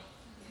not,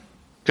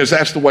 because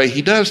that's the way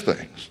he does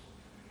things.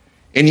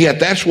 And yet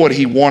that's what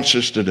he wants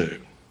us to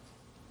do.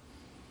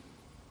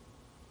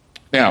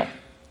 Now,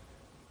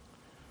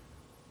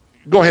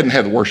 go ahead and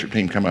have the worship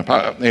team come up.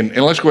 And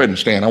let's go ahead and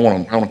stand. I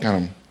want to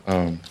kind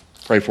of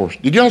pray for us.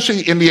 Did y'all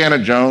see Indiana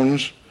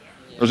Jones?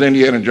 Those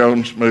Indiana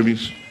Jones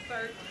movies?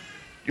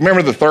 You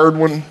remember the third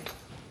one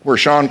where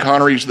Sean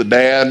Connery's the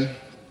dad?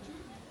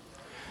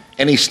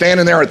 And he's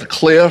standing there at the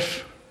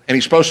cliff, and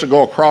he's supposed to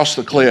go across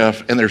the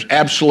cliff, and there's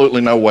absolutely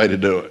no way to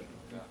do it.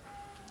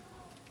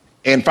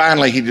 And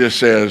finally, he just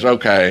says,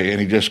 okay,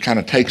 and he just kind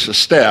of takes a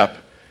step,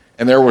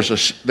 and there was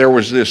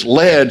this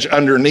ledge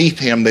underneath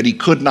him that he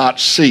could not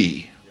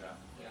see.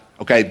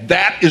 Okay,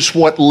 that is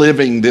what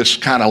living this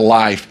kind of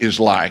life is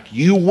like.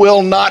 You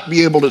will not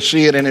be able to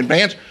see it in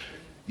advance.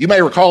 You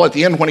may recall at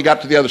the end when he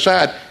got to the other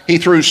side, he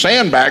threw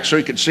sand back so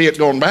he could see it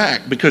going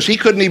back, because he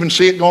couldn't even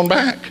see it going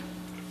back.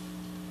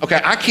 Okay,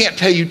 I can't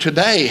tell you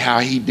today how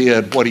he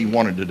did what he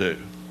wanted to do.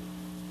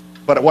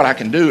 But what I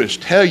can do is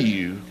tell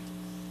you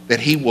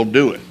that he will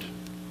do it.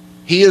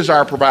 He is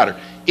our provider.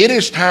 It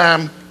is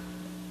time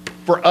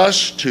for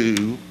us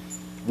to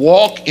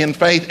walk in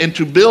faith and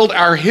to build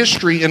our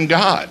history in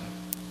God.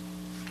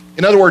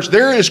 In other words,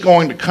 there is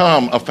going to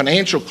come a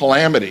financial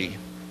calamity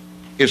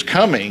is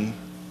coming,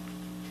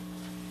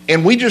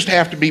 and we just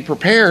have to be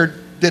prepared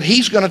that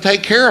he's going to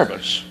take care of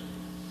us.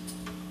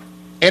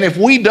 And if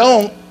we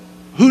don't,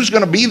 who's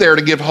going to be there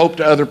to give hope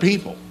to other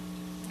people?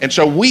 And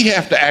so we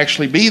have to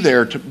actually be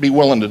there to be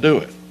willing to do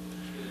it.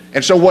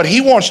 And so what he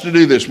wants to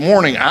do this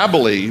morning, I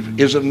believe,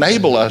 is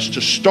enable us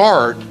to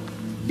start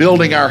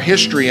building our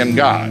history in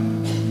God.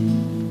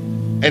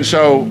 And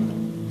so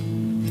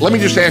let me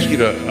just ask you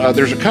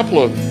there's a couple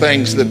of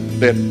things that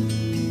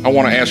I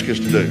want to ask us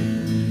to do.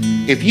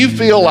 If you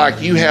feel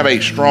like you have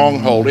a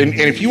stronghold, and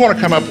if you want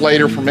to come up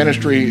later for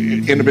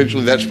ministry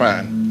individually, that's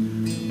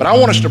fine. But I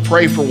want us to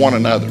pray for one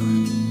another.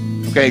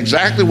 Okay,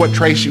 exactly what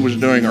Tracy was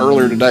doing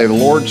earlier today. The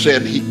Lord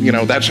said,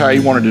 that's how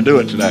he wanted to do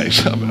it today.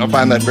 So I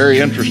find that very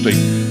interesting.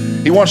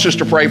 He wants us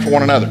to pray for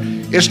one another.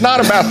 It's not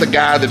about the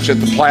guy that's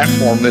at the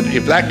platform that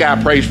if that guy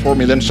prays for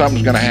me, then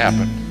something's going to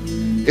happen.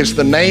 It's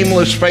the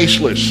nameless,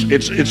 faceless.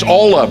 It's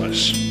all of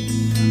us.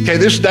 Okay,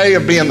 this day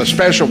of being the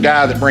special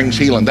guy that brings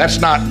healing,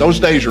 those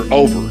days are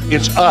over.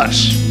 It's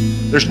us.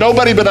 There's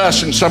nobody but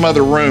us in some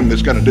other room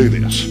that's going to do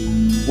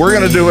this. We're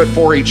going to do it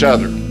for each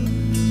other.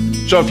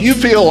 So if you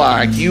feel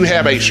like you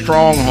have a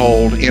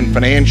stronghold in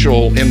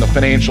the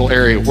financial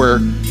area where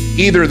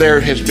either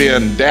there has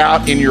been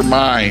doubt in your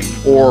mind,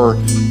 or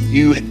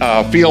you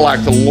feel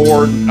like the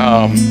Lord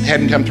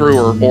hadn't come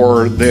through,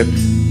 or that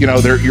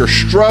you're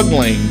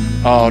struggling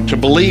to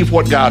believe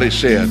what God has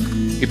said,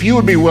 if you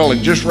would be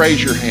willing, just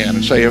raise your hand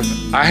and say,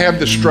 I have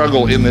this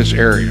struggle in this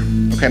area.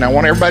 Okay, now I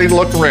want everybody to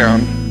look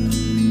around,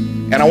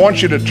 and I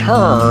want you to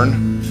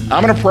turn.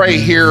 I'm going to pray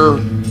here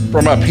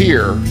from up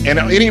here, and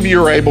any of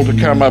you are able to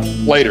come up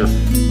later,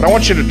 but I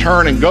want you to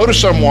turn and go to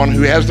someone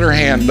who has their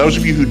hand. Those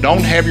of you who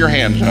don't have your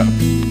hands up,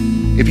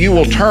 if you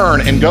will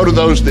turn and go to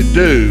those that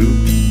do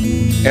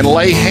and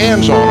lay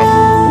hands on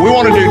them. We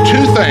want to do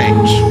two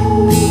things.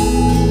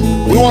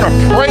 We want to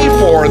pray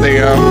for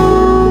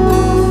them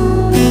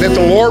that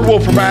the Lord will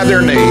provide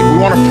their need. We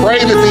want to pray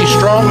that these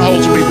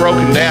strongholds will be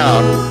broken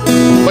down.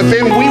 But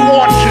then we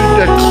want to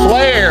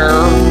declare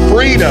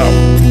freedom.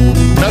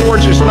 In other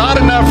words, it's not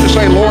enough to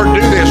say, Lord,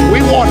 do this.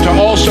 We want to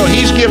also,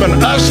 He's given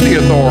us the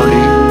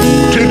authority